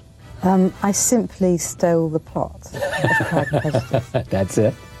Prejudice? I simply stole the plot of Pride and Prejudice. That's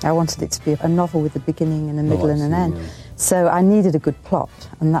it? I wanted it to be a novel with a beginning and a middle and an end. Yeah. So I needed a good plot,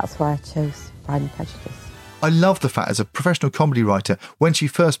 and that's why I chose Pride and Prejudice. I love the fact, as a professional comedy writer, when she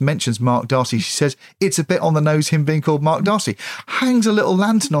first mentions Mark Darcy, she says it's a bit on the nose, him being called Mark Darcy. Hangs a little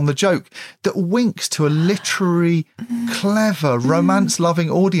lantern on the joke that winks to a literary, clever, romance-loving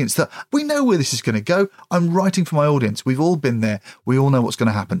audience that we know where this is going to go. I'm writing for my audience. We've all been there. We all know what's going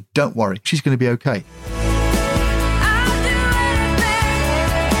to happen. Don't worry. She's going to be okay.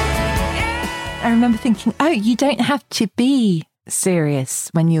 I remember thinking, oh, you don't have to be serious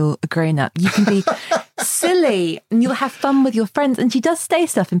when you're a grown-up. You can be silly and you'll have fun with your friends. And she does say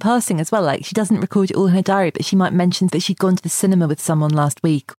stuff in passing as well, like she doesn't record it all in her diary, but she might mention that she'd gone to the cinema with someone last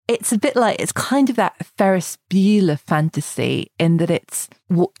week. It's a bit like, it's kind of that Ferris Bueller fantasy in that it's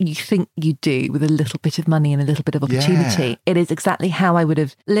what you think you do with a little bit of money and a little bit of opportunity. Yeah. It is exactly how I would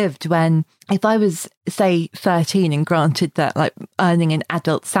have lived when, if I was, say, 13 and granted that, like, earning an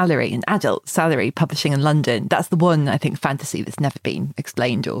adult salary publishing in London, that's the one, I think, fantasy that's never been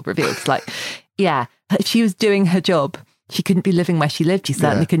explained or revealed. It's like, yeah, if she was doing her job, she couldn't be living where she lived. She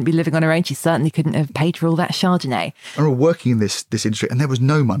certainly couldn't be living on her own. She certainly couldn't have paid for all that Chardonnay. I remember working in this industry and there was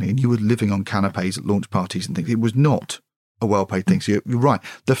no money and you were living on canapes at launch parties and things. It was not a well-paid thing. So you're right.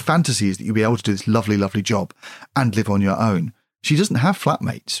 The fantasy is that you'll be able to do this lovely, lovely job and live on your own. She doesn't have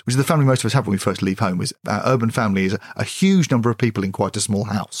flatmates, which is the family most of us have when we first leave home. Is our urban family is a huge number of people in quite a small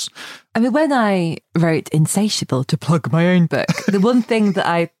house. I mean, when I wrote Insatiable, to plug my own book, the one thing that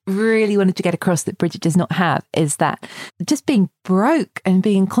I really wanted to get across that Bridget does not have is that just being broke and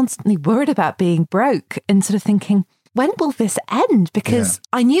being constantly worried about being broke and sort of thinking, when will this end? Because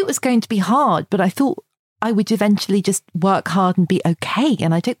I knew it was going to be hard, but I thought I would eventually just work hard and be okay.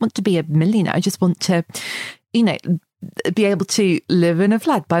 And I don't want to be a millionaire. I just want to, you know, be able to live in a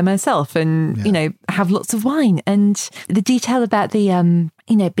flat by myself and, you know, have lots of wine. And the detail about the,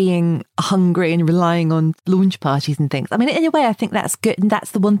 you know, being hungry and relying on launch parties and things. I mean, in a way, I think that's good. And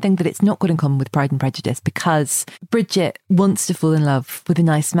that's the one thing that it's not got in common with Pride and Prejudice, because Bridget wants to fall in love with a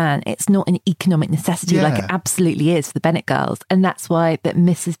nice man. It's not an economic necessity like it absolutely is for the Bennet girls. And that's why that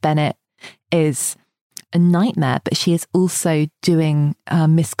Mrs. Bennet is a nightmare, but she is also doing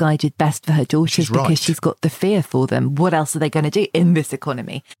misguided best for her daughters because she's got the fear for them. What else are they going to do in this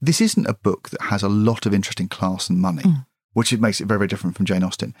economy? This isn't a book that has a lot of interest in class and money, which it makes it very, very different from Jane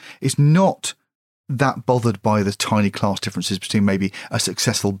Austen. It's not that bothered by the tiny class differences between maybe a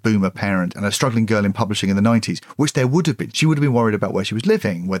successful boomer parent and a struggling girl in publishing in the 90s, which there would have been. She would have been worried about where she was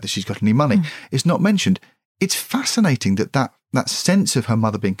living, whether she's got any money. It's not mentioned. It's fascinating that sense of her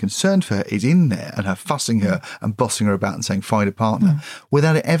mother being concerned for her is in there, and her fussing her and bossing her about and saying, find a partner,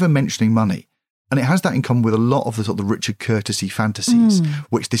 without it ever mentioning money. And it has that in common with a lot of the sort of the Richard Curtis-y fantasies,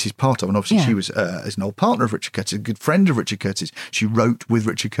 which this is part of. And obviously she was as an old partner of Richard Curtis, a good friend of Richard Curtis. She wrote with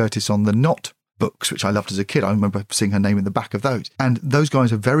Richard Curtis on the Not books, which I loved as a kid. I remember seeing her name in the back of those. And those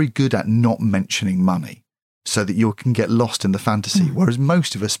guys are very good at not mentioning money, so that you can get lost in the fantasy, whereas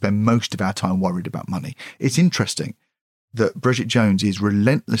most of us spend most of our time worried about money. It's interesting that Bridget Jones is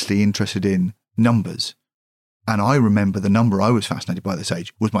relentlessly interested in numbers. And I remember the number I was fascinated by at this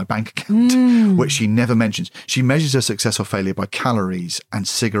age was my bank account, which she never mentions. She measures her success or failure by calories and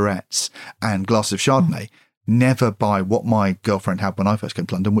cigarettes and glasses of Chardonnay, never by what my girlfriend had when I first came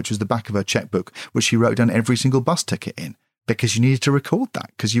to London, which was the back of her checkbook, which she wrote down every single bus ticket in, because you needed to record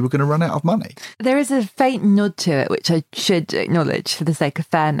that because you were going to run out of money. There is a faint nod to it, which I should acknowledge for the sake of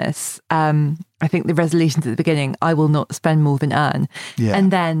fairness. I think the resolutions at the beginning, I will not spend more than earn. Yeah.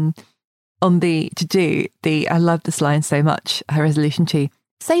 And then on the to-do, I love this line so much, her resolution to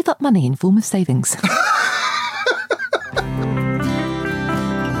save up money in form of savings.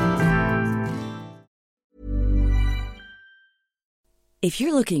 If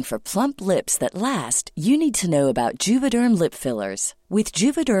you're looking for plump lips that last, you need to know about Juvederm lip fillers. With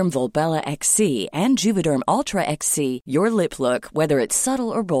Juvederm Volbella XC and Juvederm Ultra XC, your lip look, whether it's subtle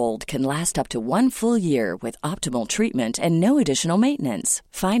or bold, can last up to 1 full year with optimal treatment and no additional maintenance.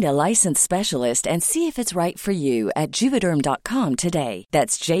 Find a licensed specialist and see if it's right for you at Juvederm.com today.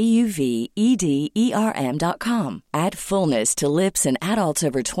 That's JUVEDERM.com. Add fullness to lips in adults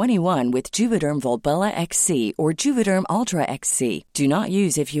over 21 with Juvederm Volbella XC or Juvederm Ultra XC. Do not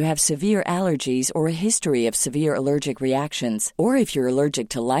use if you have severe allergies or a history of severe allergic reactions, or if you're allergic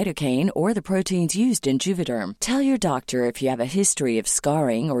to lidocaine or the proteins used in Juvederm. Tell your doctor if you have a history of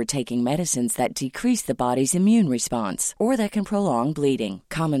scarring or taking medicines that decrease the body's immune response or that can prolong bleeding.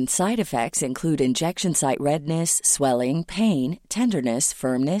 Common side effects include injection site redness, swelling, pain, tenderness,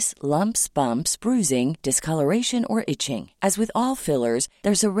 firmness, lumps, bumps, bruising, discoloration, or itching. As with all fillers,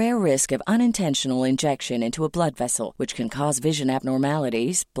 there's a rare risk of unintentional injection into a blood vessel, which can cause vision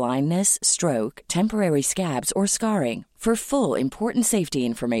abnormalities, blindness, stroke, temporary scabs, or scarring. For full, important safety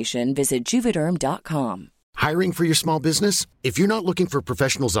information, visit Juvederm.com. Hiring for your small business? If you're not looking for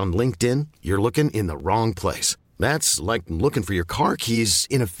professionals on LinkedIn, you're looking in the wrong place. That's like looking for your car keys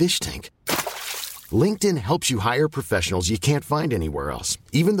in a fish tank. LinkedIn helps you hire professionals you can't find anywhere else,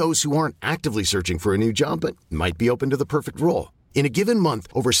 even those who aren't actively searching for a new job but might be open to the perfect role. In a given month,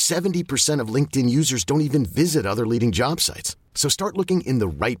 over 70% of LinkedIn users don't even visit other leading job sites. So start looking in the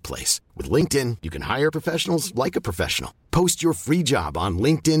right place. With LinkedIn, you can hire professionals like a professional. Post your free job on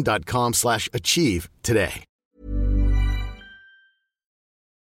linkedin.com/achieve today.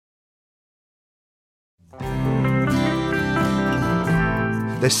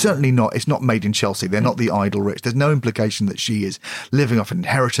 There's certainly not, it's not made in Chelsea. They're not the idle rich. There's no implication that she is living off an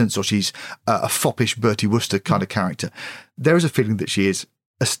inheritance or she's a foppish Bertie Wooster kind of character. There is a feeling that she is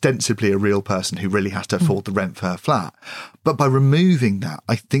ostensibly a real person who really has to afford the rent for her flat. But by removing that,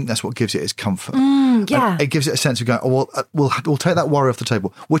 I think that's what gives it its comfort. Yeah. And it gives it a sense of going, oh, well, we'll take that worry off the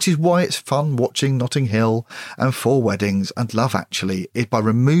table, which is why it's fun watching Notting Hill and Four Weddings and Love Actually, is by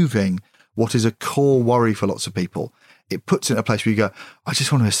removing what is a core worry for lots of people. It puts it in a place where you go, I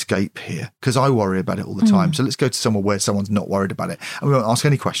just want to escape here because I worry about it all the time. So let's go to somewhere where someone's not worried about it and we won't ask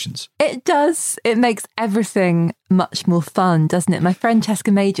any questions. It does. It makes everything much more fun, doesn't it? My friend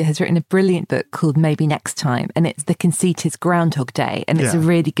Cheska Major has written a brilliant book called Maybe Next Time, and it's The Conceit is Groundhog Day, and it's a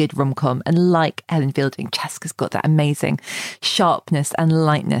really good rom-com. And like Helen Fielding, Cheska's got that amazing sharpness and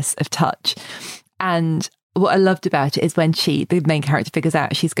lightness of touch. And what I loved about it is when the main character, figures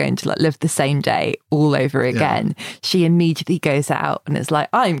out she's going to live the same day all over again, she immediately goes out and it's like,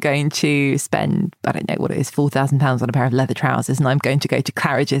 I'm going to spend, I don't know what it is, £4,000 on a pair of leather trousers, and I'm going to go to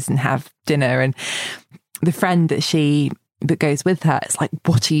Claridge's and have dinner. And the friend that goes with her, it's like,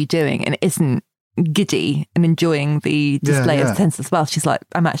 what are you doing? And it isn't giddy and enjoying the display of senseless wealth. She's like,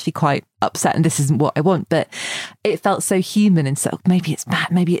 I'm actually quite upset and this isn't what I want. But it felt so human, and so maybe it's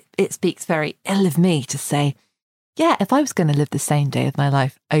bad, maybe it speaks very ill of me to say, yeah, if I was going to live the same day of my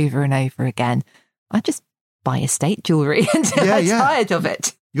life over and over again, I'd just buy estate jewellery until I'm tired of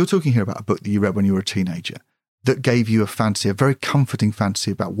it. You're talking here about a book that you read when you were a teenager that gave you a fantasy, a very comforting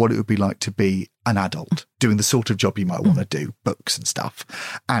fantasy about what it would be like to be an adult, doing the sort of job you might want to do, books and stuff,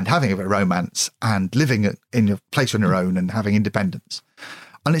 and having a bit of romance and living in a place on your own and having independence.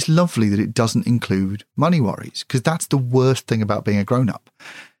 And it's lovely that it doesn't include money worries, because that's the worst thing about being a grown-up.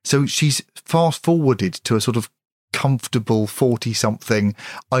 So she's fast-forwarded to a sort of comfortable 40-something,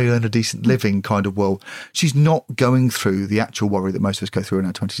 I earn a decent living kind of world. She's not going through the actual worry that most of us go through in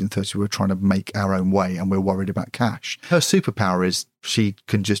our 20s and 30s. We're trying to make our own way and we're worried about cash. Her superpower is she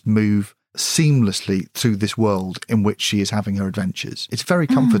can just move seamlessly through this world in which she is having her adventures. It's very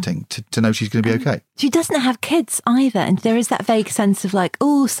comforting to know she's going to be okay. She doesn't have kids either, and there is that vague sense of like,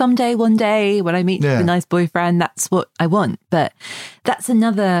 oh, someday, one day, when I meet a nice boyfriend, that's what I want. But that's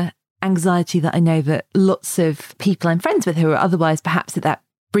another anxiety that I know that lots of people I'm friends with who are otherwise perhaps at that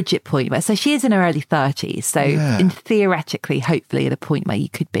Bridget point where, so she is in her early 30s, so in theoretically, hopefully at a point where you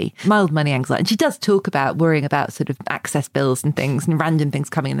could be mild money anxiety. And she does talk about worrying about sort of access bills and things and random things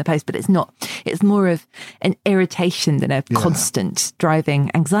coming in the post, but it's more of an irritation than a constant driving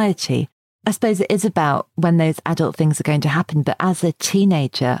anxiety. I suppose it is about when those adult things are going to happen, but as a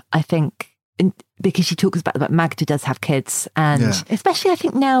teenager, I think, because she talks about Magda does have kids, and especially I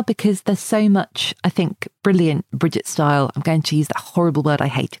think now because there's so much, I think, brilliant Bridget style, I'm going to use that horrible word I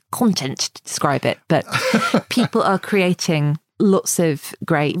hate, content to describe it, but people are creating lots of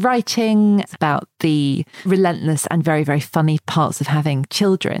great writing about the relentless and very, very funny parts of having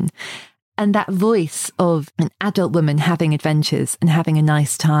children. And that voice of an adult woman having adventures and having a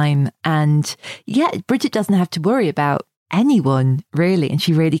nice time. And Bridget doesn't have to worry about anyone really, and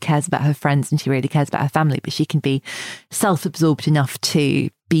she really cares about her friends and she really cares about her family, but she can be self-absorbed enough to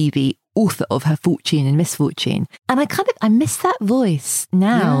be the author of her fortune and misfortune. And I miss that voice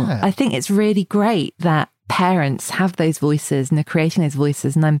now. I think it's really great that parents have those voices and are creating those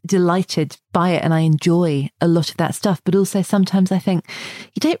voices, and I'm delighted by it and I enjoy a lot of that stuff. But also sometimes I think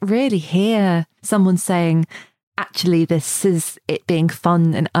you don't really hear someone saying, actually this is it being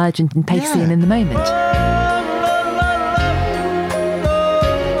fun and urgent and pacey and in the moment.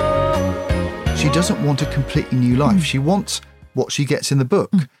 She doesn't want a completely new life. She wants what she gets in the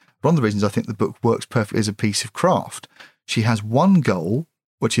book. One of the reasons I think the book works perfectly as a piece of craft. She has one goal,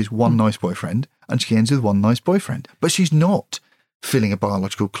 which is one nice boyfriend, and she ends with one nice boyfriend. But she's not feeling a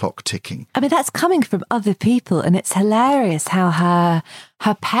biological clock ticking. I mean, that's coming from other people, and it's hilarious how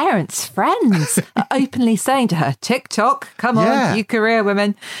her parents' friends are openly saying to her, TikTok, come on, you career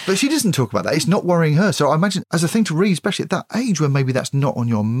women. But she doesn't talk about that. It's not worrying her. So I imagine as a thing to read, especially at that age where maybe that's not on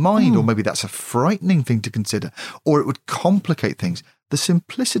your mind, or maybe that's a frightening thing to consider, or it would complicate things. The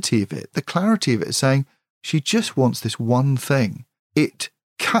simplicity of it, the clarity of it is saying she just wants this one thing. It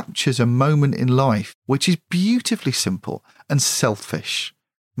captures a moment in life which is beautifully simple and selfish.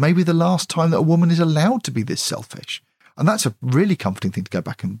 Maybe the last time that a woman is allowed to be this selfish. And that's a really comforting thing to go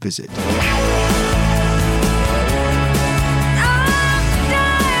back and visit.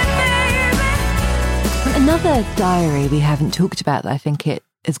 Another diary we haven't talked about that I think it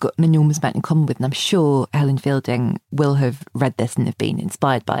has got an enormous amount in common with, and I'm sure Helen Fielding will have read this and have been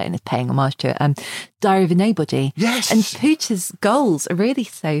inspired by it and is paying homage to it. Diary of a Nobody. Yes. And Pooch's goals are really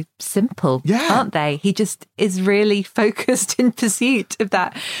so simple, aren't they? He just is really focused in pursuit of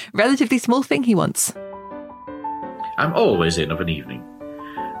that relatively small thing he wants. I'm always in of an evening.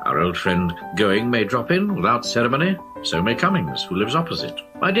 Our old friend Going may drop in without ceremony, so may Cummings, who lives opposite.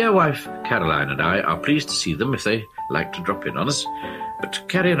 My dear wife Caroline and I are pleased to see them if they like to drop in on us, but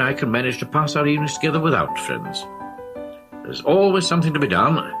Carrie and I can manage to pass our evenings together without friends. There's always something to be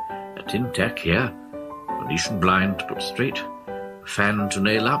done. A tin tack here, a Venetian blind to put straight, a fan to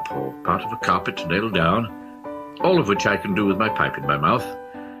nail up, or part of a carpet to nail down, all of which I can do with my pipe in my mouth.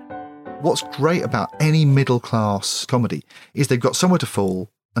 What's great about any middle-class comedy is they've got somewhere to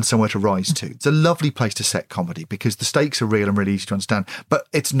fall and somewhere to rise to. It's a lovely place to set comedy because the stakes are real and really easy to understand, but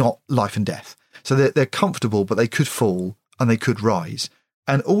it's not life and death. So they're comfortable, but they could fall and they could rise.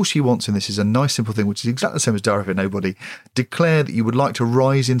 And all she wants in this is a nice, simple thing, which is exactly the same as Diary of a Nobody. Declare that you would like to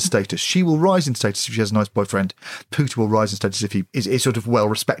rise in status. She will rise in status if she has a nice boyfriend. Pooter will rise in status if he is sort of well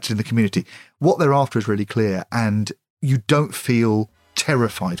respected in the community. What they're after is really clear, and you don't feel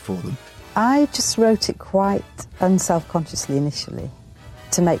terrified for them. I just wrote it quite unselfconsciously initially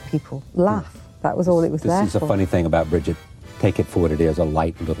to make people laugh. That was all it was there This is for. a funny thing about Bridget. Take it for what it is, a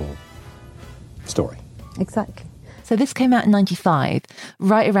light little story. Exactly. So this came out in 95,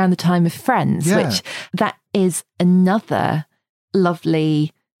 right around the time of Friends, which that is another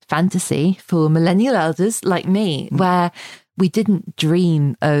lovely fantasy for millennial elders like me, where we didn't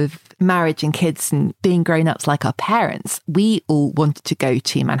dream of marriage and kids and being grown-ups like our parents. We all wanted to go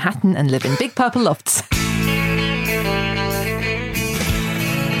to Manhattan and live in big purple lofts.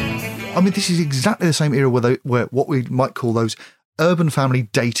 I mean, this is exactly the same era where what we might call those urban family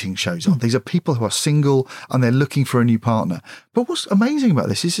dating shows on. These are people who are single and they're looking for a new partner. But what's amazing about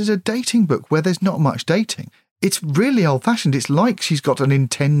this is a dating book where there's not much dating. It's really old-fashioned. It's like she's got an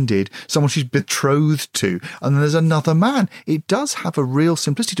intended, someone she's betrothed to, and then there's another man. It does have a real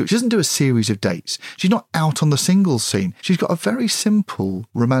simplicity to it. She doesn't do a series of dates. She's not out on the singles scene. She's got a very simple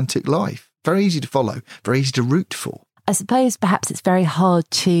romantic life. Very easy to follow, very easy to root for. I suppose perhaps it's very hard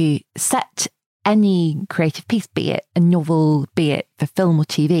to set any creative piece, be it a novel, be it for film or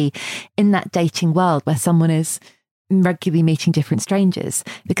TV, in that dating world where someone is regularly meeting different strangers,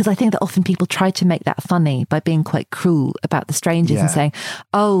 because I think that often people try to make that funny by being quite cruel about the strangers and saying,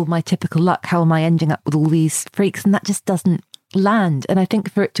 oh, my typical luck, how am I ending up with all these freaks? And that just doesn't land. And I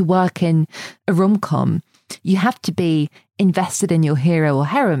think for it to work in a rom-com, you have to be invested in your hero or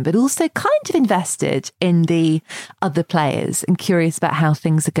heroine, but also kind of invested in the other players and curious about how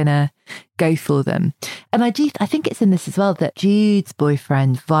things are going to go for them. And I think it's in this as well that Jude's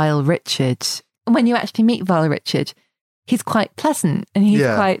boyfriend, Vile Richard, when you actually meet Vile Richard, he's quite pleasant and he's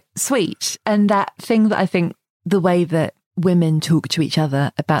quite sweet. And that thing that I think the way that women talk to each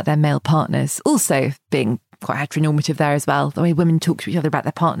other about their male partners, also being quite heteronormative there as well, the way women talk to each other about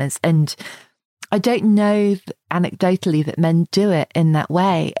their partners. And I don't know anecdotally that men do it in that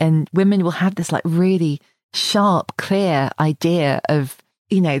way. And women will have this like really sharp, clear idea of,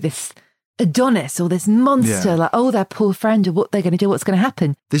 you know, this Adonis or this monster, like, oh, their poor friend, or what they're going to do, what's going to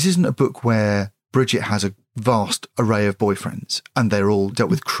happen. This isn't a book where Bridget has a vast array of boyfriends and they're all dealt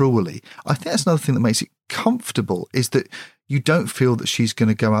with cruelly. I think that's another thing that makes it comfortable, is that you don't feel that she's going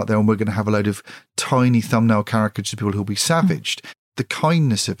to go out there and we're going to have a load of tiny thumbnail caricatures of people who'll be savaged. The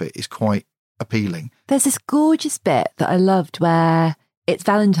kindness of it is quite appealing. There's this gorgeous bit that I loved where it's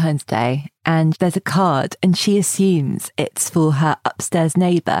Valentine's Day and there's a card and she assumes it's for her upstairs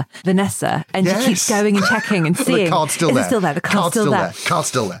neighbour, Vanessa, and she keeps going and checking and seeing. The card's still there. It's still there. The card's still there. Card's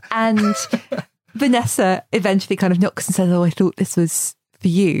still there. And Vanessa eventually kind of knocks and says, oh, I thought this was for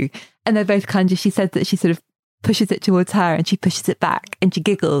you. And they're both kind of, she said that she sort of pushes it towards her and she pushes it back and she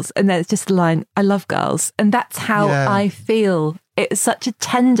giggles. And then it's just the line, I love girls. And that's how I feel. It's such a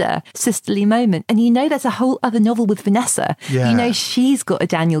tender, sisterly moment. And you know there's a whole other novel with Vanessa. You know she's got a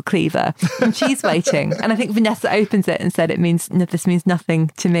Daniel Cleaver and she's waiting. And I think Vanessa opens it and said, this means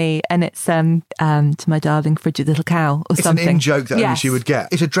nothing to me. And it's to my darling frigid little cow or something. It's an in-joke that only she would get.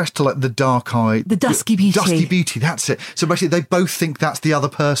 It's addressed to like the dark-eyed... The dusky beauty. Dusky beauty, that's it. So basically they both think that's the other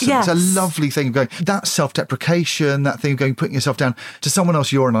person. Yes. It's a lovely thing of going, that self-deprecation, that thing of going, putting yourself down to someone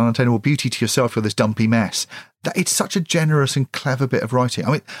else, you're an unattainable beauty, to yourself, you're this dumpy mess. That it's such a generous and clever bit of writing.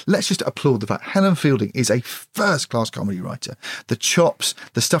 I mean, let's just applaud the fact Helen Fielding is a first-class comedy writer. The chops,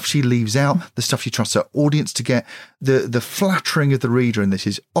 the stuff she leaves out, the stuff she trusts her audience to get, the flattering of the reader in this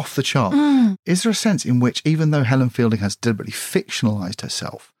is off the chart. Is there a sense in which, even though Helen Fielding has deliberately fictionalised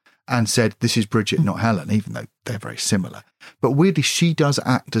herself and said, this is Bridget, not Helen, even though they're very similar, but weirdly she does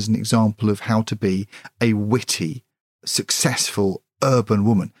act as an example of how to be a witty, successful, urban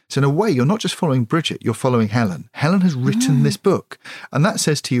woman. So in a way, you're not just following Bridget, you're following Helen. Helen has written this book. And that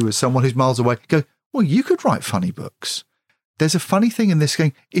says to you as someone who's miles away, go, well, you could write funny books. There's a funny thing in this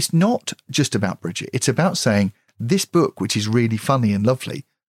game. It's not just about Bridget. It's about saying this book, which is really funny and lovely,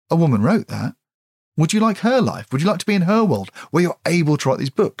 a woman wrote that. Would you like her life? Would you like to be in her world where you're able to write these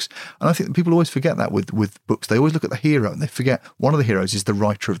books? And I think that people always forget that with books. They always look at the hero and they forget one of the heroes is the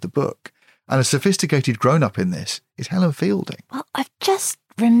writer of the book. And a sophisticated grown-up in this is Helen Fielding. Well, I've just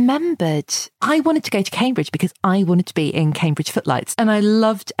remembered I wanted to go to Cambridge because I wanted to be in Cambridge Footlights. And I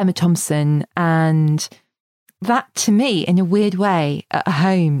loved Emma Thompson. And that, to me, in a weird way, at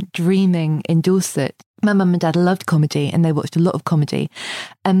home, dreaming in Dorset, my mum and dad loved comedy and they watched a lot of comedy.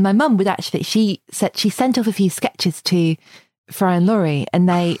 And my mum would actually, she sent off a few sketches to Fry and Laurie and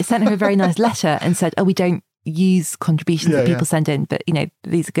they sent her a very nice letter and said, oh, we don't use contributions that people send in, but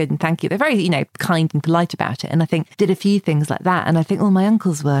these are good and thank you. They're very kind and polite about it, and I think did a few things like that. And I think all my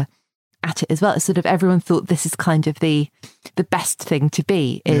uncles were at it as well. It's sort of everyone thought this is kind of the best thing to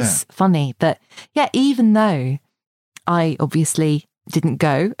be is funny. But even though I obviously didn't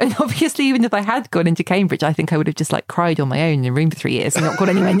go. And obviously, even if I had gone into Cambridge, I think I would have just like cried on my own in a room for 3 years and not gone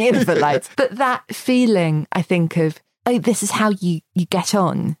anywhere near the footlights. But that feeling, I think, of, oh, this is how you get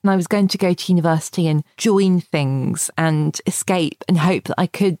on. And I was going to go to university and join things and escape and hope that I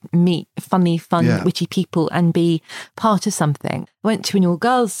could meet funny, fun, witty people and be part of something. I went to an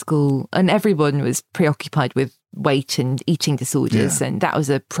all-girls school and everyone was preoccupied with weight and eating disorders. And that was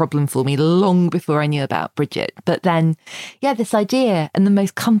a problem for me long before I knew about Bridget. But then, this idea, and the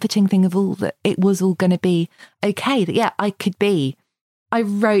most comforting thing of all, that it was all going to be okay, that, I could be. I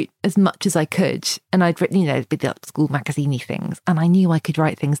wrote as much as I could, and I'd written, the school magazine-y things, and I knew I could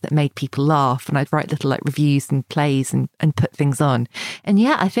write things that made people laugh, and I'd write little like reviews and plays and put things on. And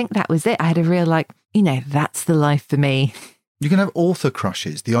I think that was it. I had a real that's the life for me. You can have author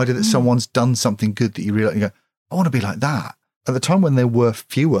crushes, the idea that someone's done something good that you really you go, I want to be like that. At the time when there were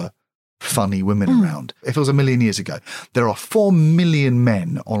fewer funny women around, if it was a million years ago, there are 4 million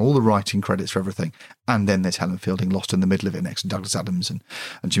men on all the writing credits for everything. And then there's Helen Fielding lost in the middle of it next to Douglas Adams and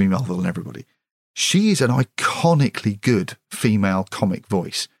Jimmy Melville and everybody. She is an iconically good female comic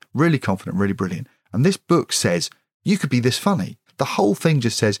voice, really confident, really brilliant. And this book says, you could be this funny. The whole thing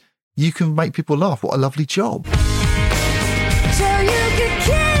just says, you can make people laugh. What a lovely job. So you could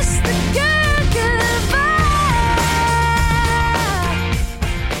kiss the girl.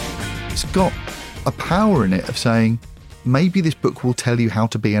 It's got a power in it of saying, maybe this book will tell you how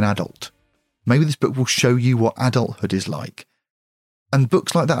to be an adult. Maybe this book will show you what adulthood is like. And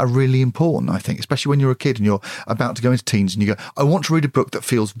books like that are really important, I think, especially when you're a kid and you're about to go into teens and you go, I want to read a book that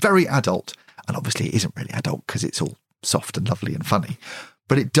feels very adult. And obviously it isn't really adult because it's all soft and lovely and funny.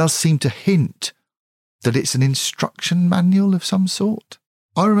 But it does seem to hint that it's an instruction manual of some sort.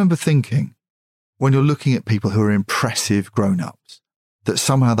 I remember thinking, when you're looking at people who are impressive grown-ups, that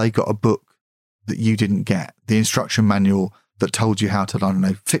somehow they got a book that you didn't get, the instruction manual that told you how to, I don't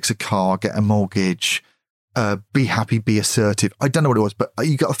know, fix a car, get a mortgage, be happy, be assertive. I don't know what it was, but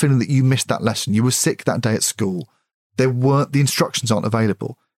you got a feeling that you missed that lesson. You were sick that day at school. The instructions aren't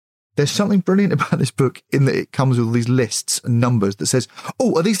available. There's something brilliant about this book in that it comes with all these lists and numbers that says,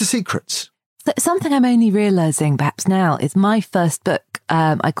 oh, are these the secrets? Something I'm only realising perhaps now is my first book,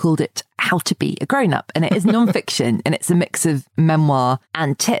 I called it How to Be a Grown-Up, and it is non-fiction and it's a mix of memoir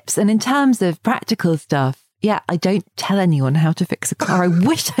and tips. And in terms of practical stuff, I don't tell anyone how to fix a car. I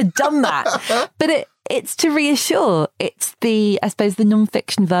wish I'd done that. But it's to reassure. It's I suppose, the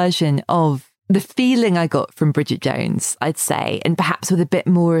non-fiction version of the feeling I got from Bridget Jones, I'd say, and perhaps with a bit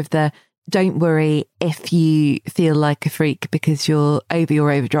more of the, don't worry if you feel like a freak because you're over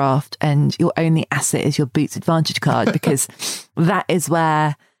your overdraft and your only asset is your Boots Advantage card, because that is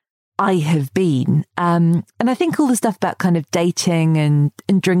where I have been. And I think all the stuff about kind of dating and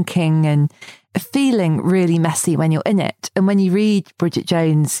drinking and feeling really messy when you're in it. And when you read Bridget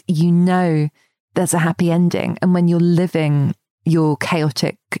Jones, you know there's a happy ending. And when you're living your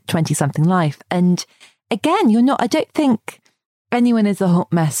chaotic 20-something life, and again, I don't think anyone is a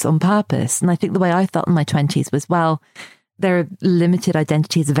hot mess on purpose. And I think the way I felt in my 20s was, well, there are limited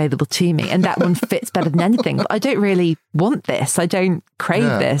identities available to me and that one fits better than anything. But I don't really want this. I don't crave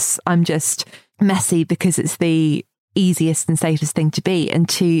this. I'm just messy because it's the easiest and safest thing to be. And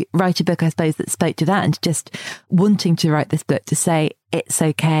to write a book, I suppose, that spoke to that, and just wanting to write this book to say, it's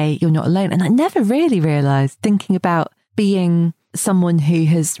okay, you're not alone. And I never really realised, thinking about being someone who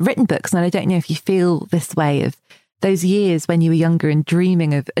has written books, and I don't know if you feel this way, of those years when you were younger and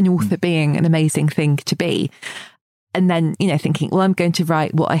dreaming of an author being an amazing thing to be. And then, thinking, well, I'm going to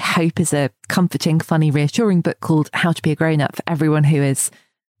write what I hope is a comforting, funny, reassuring book called How to Be a Grown-Up for everyone who is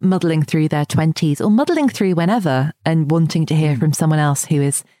muddling through their 20s or muddling through whenever and wanting to hear from someone else who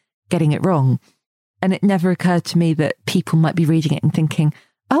is getting it wrong. And it never occurred to me that people might be reading it and thinking,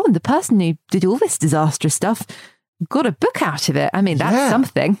 oh, and the person who did all this disastrous stuff got a book out of it. I mean, that's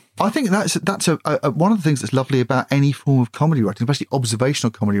something. I think that's one of the things that's lovely about any form of comedy writing, especially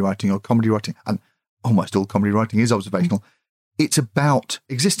observational comedy writing or comedy writing, and almost all comedy writing is observational. It's about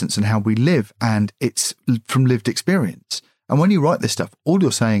existence and how we live, and it's from lived experience. And when you write this stuff, all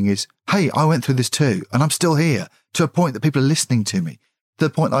you're saying is, hey, I went through this too, and I'm still here, to a point that people are listening to me, to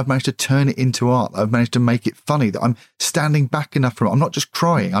the point that I've managed to turn it into art, that I've managed to make it funny, that I'm standing back enough from it. I'm not just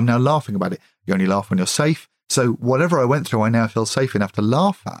crying, I'm now laughing about it. You only laugh when you're safe. So whatever I went through, I now feel safe enough to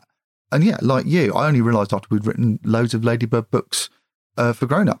laugh at. And like you, I only realised after we'd written loads of Ladybird books for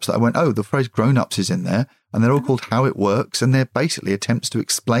grown-ups that I went, oh, the phrase grown-ups is in there, and they're all called How It Works, and they're basically attempts to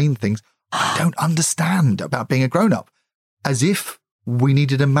explain things I don't understand about being a grown-up, as if we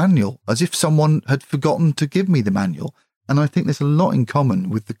needed a manual, as if someone had forgotten to give me the manual. And I think there's a lot in common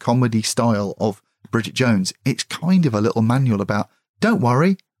with the comedy style of Bridget Jones. It's kind of a little manual about don't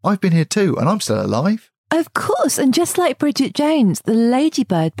worry, I've been here too, and I'm still alive. Of course, and just like Bridget Jones, the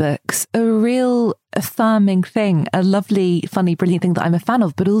Ladybird books are a real affirming thing, a lovely, funny, brilliant thing that I'm a fan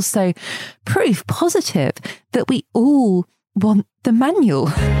of, but also proof positive that we all want the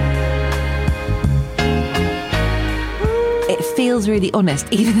manual. It feels really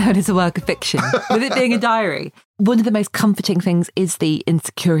honest, even though it is a work of fiction, with it being a diary. One of the most comforting things is the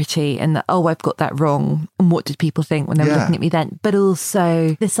insecurity and the, oh, I've got that wrong. And what did people think when they were looking at me then? But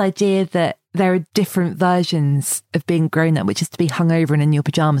also this idea that there are different versions of being grown up, which is to be hungover and in your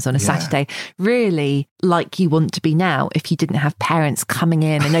pajamas on a Saturday, really like you want to be now if you didn't have parents coming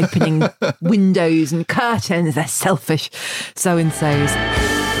in and opening windows and curtains. They're selfish so-and-sos.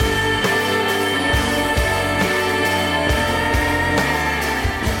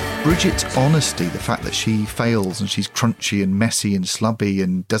 Bridget's honesty, the fact that she fails and she's crunchy and messy and slubby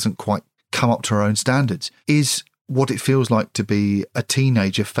and doesn't quite come up to her own standards, is what it feels like to be a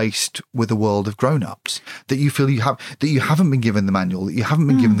teenager faced with a world of grown-ups. That you feel that you haven't been given the manual, that you haven't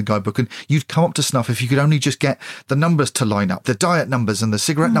been given the guidebook, and you'd come up to snuff if you could only just get the numbers to line up, the diet numbers and the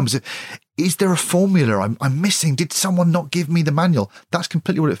cigarette numbers. Is there a formula I'm missing? Did someone not give me the manual? That's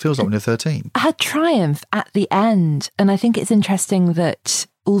completely what it feels like when you're 13. Her triumph at the end, and I think it's interesting that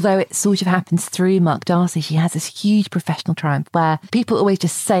although it sort of happens through Mark Darcy, she has this huge professional triumph where people are always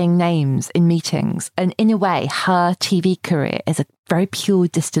just saying names in meetings. And in a way, her TV career is a very pure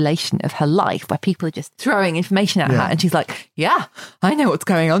distillation of her life where people are just throwing information at her. And she's like, yeah, I know what's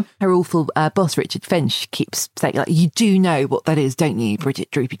going on. Her awful boss, Richard Finch, keeps saying, like, you do know what that is, don't you,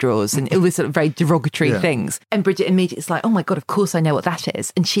 Bridget Droopy Drawers? And it was sort of very derogatory things. And Bridget immediately is like, oh my God, of course I know what that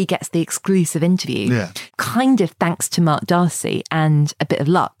is. And she gets the exclusive interview, kind of thanks to Mark Darcy and a bit of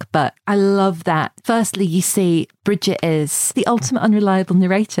luck. But I love that. Firstly, you see Bridget is the ultimate unreliable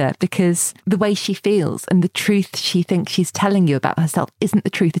narrator because the way she feels and the truth she thinks she's telling you about herself isn't the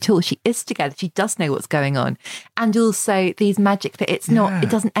truth at all. She is together. She does know what's going on. And also these magic that it's not, it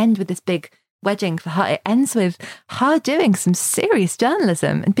doesn't end with this big wedding for her. It ends with her doing some serious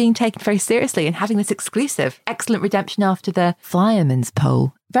journalism and being taken very seriously and having this exclusive, excellent redemption after the fireman's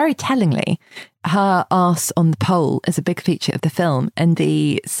pole. Very tellingly, her arse on the pole is a big feature of the film, and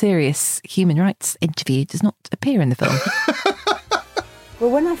the serious human rights interview does not appear in the film. Well,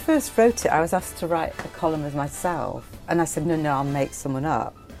 when I first wrote it, I was asked to write a column as myself, and I said, no, I'll make someone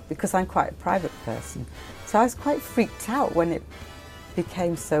up, because I'm quite a private person. So I was quite freaked out when it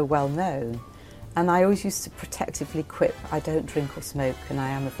became so well known. And I always used to protectively quip, I don't drink or smoke and I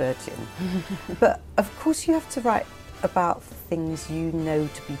am a virgin. But of course you have to write about things you know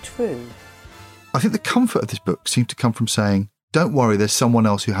to be true. I think the comfort of this book seemed to come from saying, don't worry, there's someone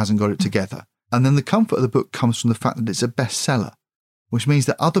else who hasn't got it together. And then the comfort of the book comes from the fact that it's a bestseller, which means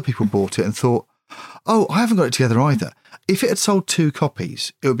that other people bought it and thought, oh, I haven't got it together either. If it had sold 2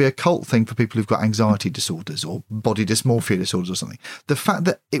 copies, it would be a cult thing for people who've got anxiety disorders or body dysmorphia disorders or something. The fact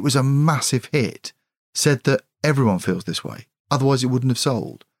that it was a massive hit said that everyone feels this way. Otherwise, it wouldn't have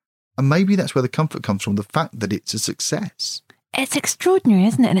sold. And maybe that's where the comfort comes from, the fact that it's a success. It's extraordinary,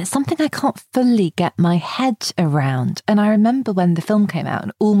 isn't it? And it's something I can't fully get my head around. And I remember when the film came out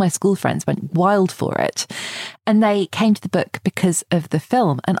and all my school friends went wild for it. And they came to the book because of the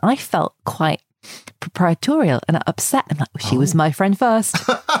film. And I felt quite proprietorial and upset. I'm like, well, she was my friend first.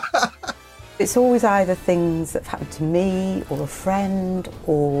 It's always either things that have happened to me or a friend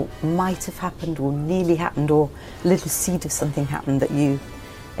or might have happened or nearly happened or a little seed of something happened that you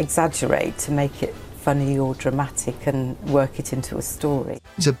exaggerate to make it funny or dramatic and work it into a story.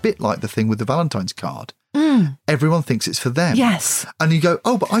 It's a bit like the thing with the Valentine's card. Everyone thinks it's for them. Yes. And you go,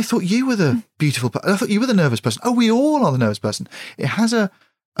 oh, but I thought you were the beautiful person. I thought you were the nervous person. Oh, we all are the nervous person. It has a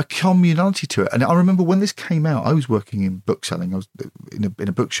communality to it. And I remember when this came out, I was working in book selling. I was in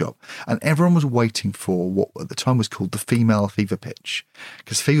a bookshop, and everyone was waiting for what at the time was called the female fever pitch,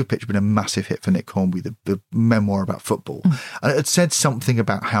 because Fever Pitch had been a massive hit for Nick Hornby, the memoir about football. And it had said something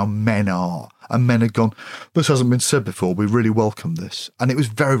about how men are, and men had gone, this hasn't been said before, we really welcome this. And it was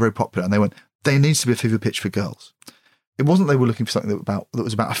very, very popular. And they went, there needs to be a fever pitch for girls. It wasn't they were looking for something that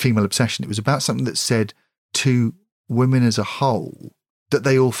was about a female obsession. It was about something that said to women as a whole that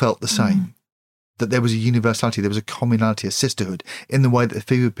they all felt the same, that there was a universality, there was a communality, a sisterhood, in the way that the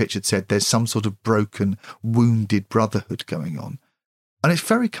fever pitch had said there's some sort of broken, wounded brotherhood going on. And it's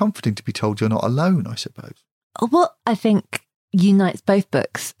very comforting to be told you're not alone, I suppose. What I think unites both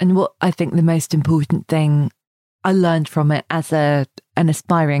books, and what I think the most important thing I learned from it as an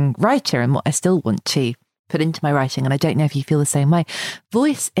aspiring writer, and what I still want to put into my writing, and I don't know if you feel the same way,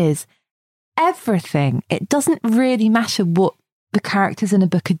 voice is everything. It doesn't really matter what the characters in a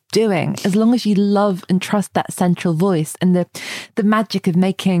book are doing, as long as you love and trust that central voice and the magic of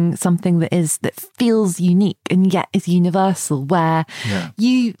making something that feels unique and yet is universal, where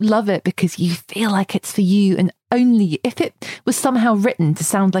you love it because you feel like it's for you and only if it was somehow written to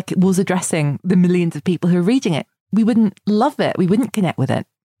sound like it was addressing the millions of people who are reading it, we wouldn't love it. We wouldn't connect with it.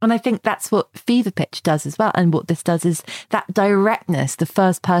 And I think that's what Fever Pitch does as well. And what this does is that directness, the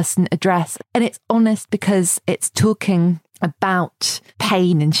first person address. And it's honest because it's talking about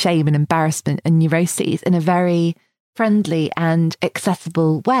pain and shame and embarrassment and neuroses in a very friendly and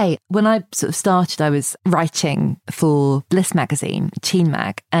accessible way. When I sort of started, I was writing for Bliss magazine, Teen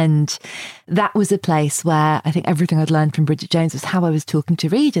Mag, and that was a place where I think everything I'd learned from Bridget Jones was how I was talking to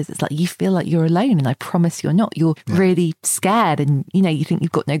readers. It's like, you feel like you're alone, and I promise you're not. You're really scared, and you think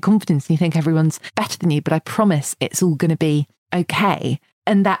you've got no confidence, and you think everyone's better than you, but I promise it's all going to be okay.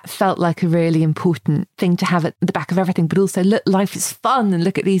 And that felt like a really important thing to have at the back of everything. But also, look, life is fun, and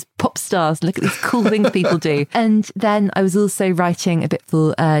look at these pop stars, and look at these cool things people do. And then I was also writing a bit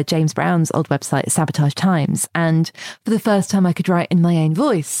for James Brown's old website, Sabotage Times. And for the first time, I could write in my own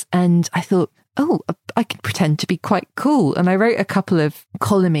voice. And I thought, oh, I can pretend to be quite cool. And I wrote a couple of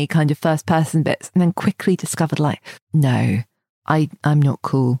column-y kind of first person bits, and then quickly discovered, like, no, I'm not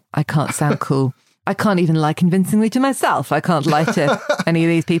cool. I can't sound cool. I can't even lie convincingly to myself. I can't lie to any of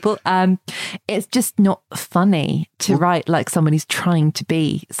these people. It's just not funny to write like someone who's trying to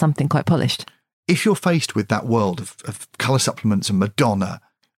be something quite polished. If you're faced with that world of colour supplements and Madonna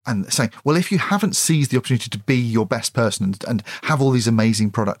and saying, well, if you haven't seized the opportunity to be your best person and have all these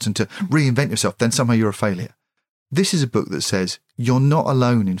amazing products and to reinvent yourself, then somehow you're a failure. This is a book that says you're not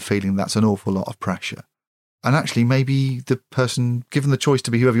alone in feeling that's an awful lot of pressure. And actually, maybe the person, given the choice to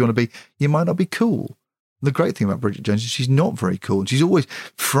be whoever you want to be, you might not be cool. The great thing about Bridget Jones is she's not very cool. And she's always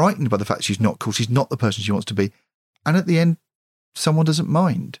frightened by the fact she's not cool. She's not the person she wants to be. And at the end, someone doesn't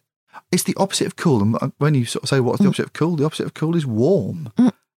mind. It's the opposite of cool. And when you sort of say, what's the opposite of cool? The opposite of cool is warm.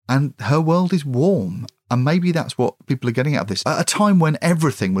 And her world is warm. And maybe that's what people are getting out of this. At a time when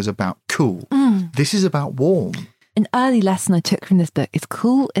everything was about cool, this is about warm. An early lesson I took from this book is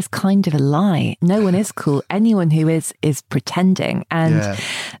cool is kind of a lie. No one is cool. Anyone who is pretending. And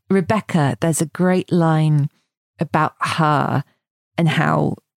Rebecca, there's a great line about her and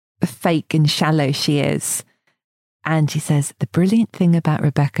how fake and shallow she is. And she says, the brilliant thing about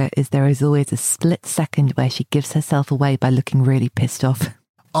Rebecca is there is always a split second where she gives herself away by looking really pissed off.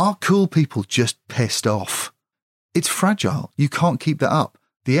 Are cool people just pissed off? It's fragile. You can't keep that up.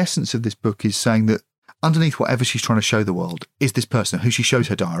 The essence of this book is saying that underneath whatever she's trying to show the world is this person who she shows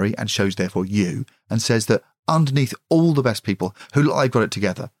her diary and shows therefore you, and says that underneath all the best people who look like they've got it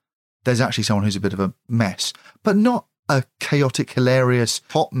together, there's actually someone who's a bit of a mess, but not a chaotic, hilarious,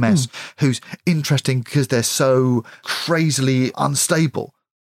 hot mess who's interesting because they're so crazily unstable.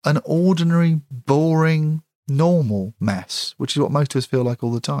 An ordinary, boring, normal mess, which is what most of us feel like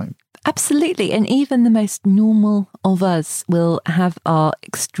all the time. Absolutely. And even the most normal of us will have our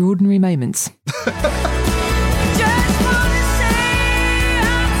extraordinary moments.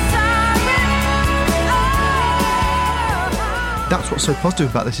 That's what's so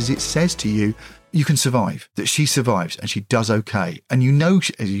positive about this, is it says to you, you can survive, that she survives and she does okay. And you know,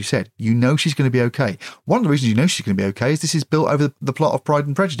 as you said, you know she's going to be okay. One of the reasons you know she's going to be okay is this is built over the plot of Pride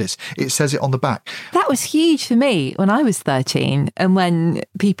and Prejudice. It says it on the back. That was huge for me when I was 13, and when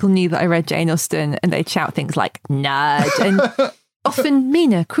people knew that I read Jane Austen and they'd shout things like nerd and often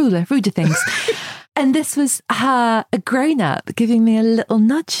meaner, crueler, ruder things. And this was her, a grown-up, giving me a little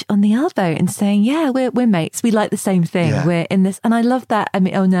nudge on the elbow and saying, yeah, we're mates. We like the same thing. Yeah. We're in this. And I love that. I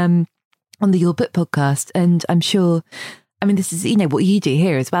mean, on the Your Book podcast. And I'm sure, I mean, this is, what you do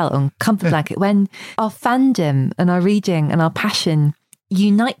here as well on Comfort Blanket, when our fandom and our reading and our passion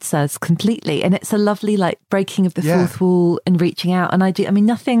unites us completely. And it's a lovely, breaking of the fourth wall and reaching out. And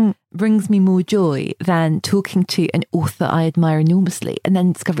nothing brings me more joy than talking to an author I admire enormously and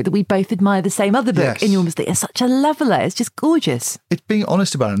then discovering that we both admire the same other book enormously. It's such a leveler. It's just gorgeous. It's being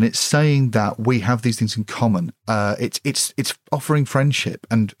honest about it, and it's saying that we have these things in common. It's offering friendship.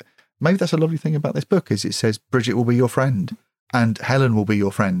 And maybe that's a lovely thing about this book, is it says Bridget will be your friend and Helen will be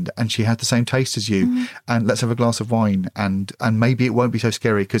your friend, and she has the same taste as you, and let's have a glass of wine, and maybe it won't be so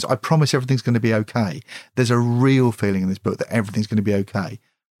scary because I promise everything's going to be okay. There's a real feeling in this book that everything's going to be okay,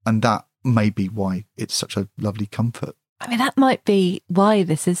 and that may be why it's such a lovely comfort. I mean, that might be why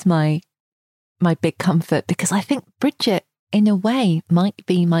this is my big comfort, because I think Bridget, in a way, might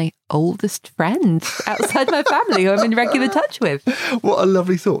be my oldest friend outside my family who I'm in regular touch with. What a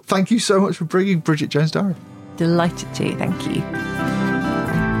lovely thought. Thank you so much for bringing Bridget Jones' Diary. Delighted to. Thank you.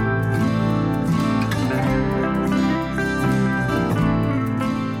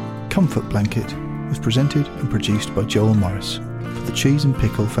 Comfort Blanket was presented and produced by Joel Morris for the Cheese and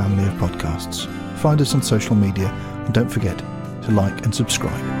Pickle family of podcasts. Find us on social media and don't forget to like and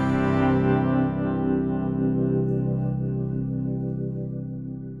subscribe.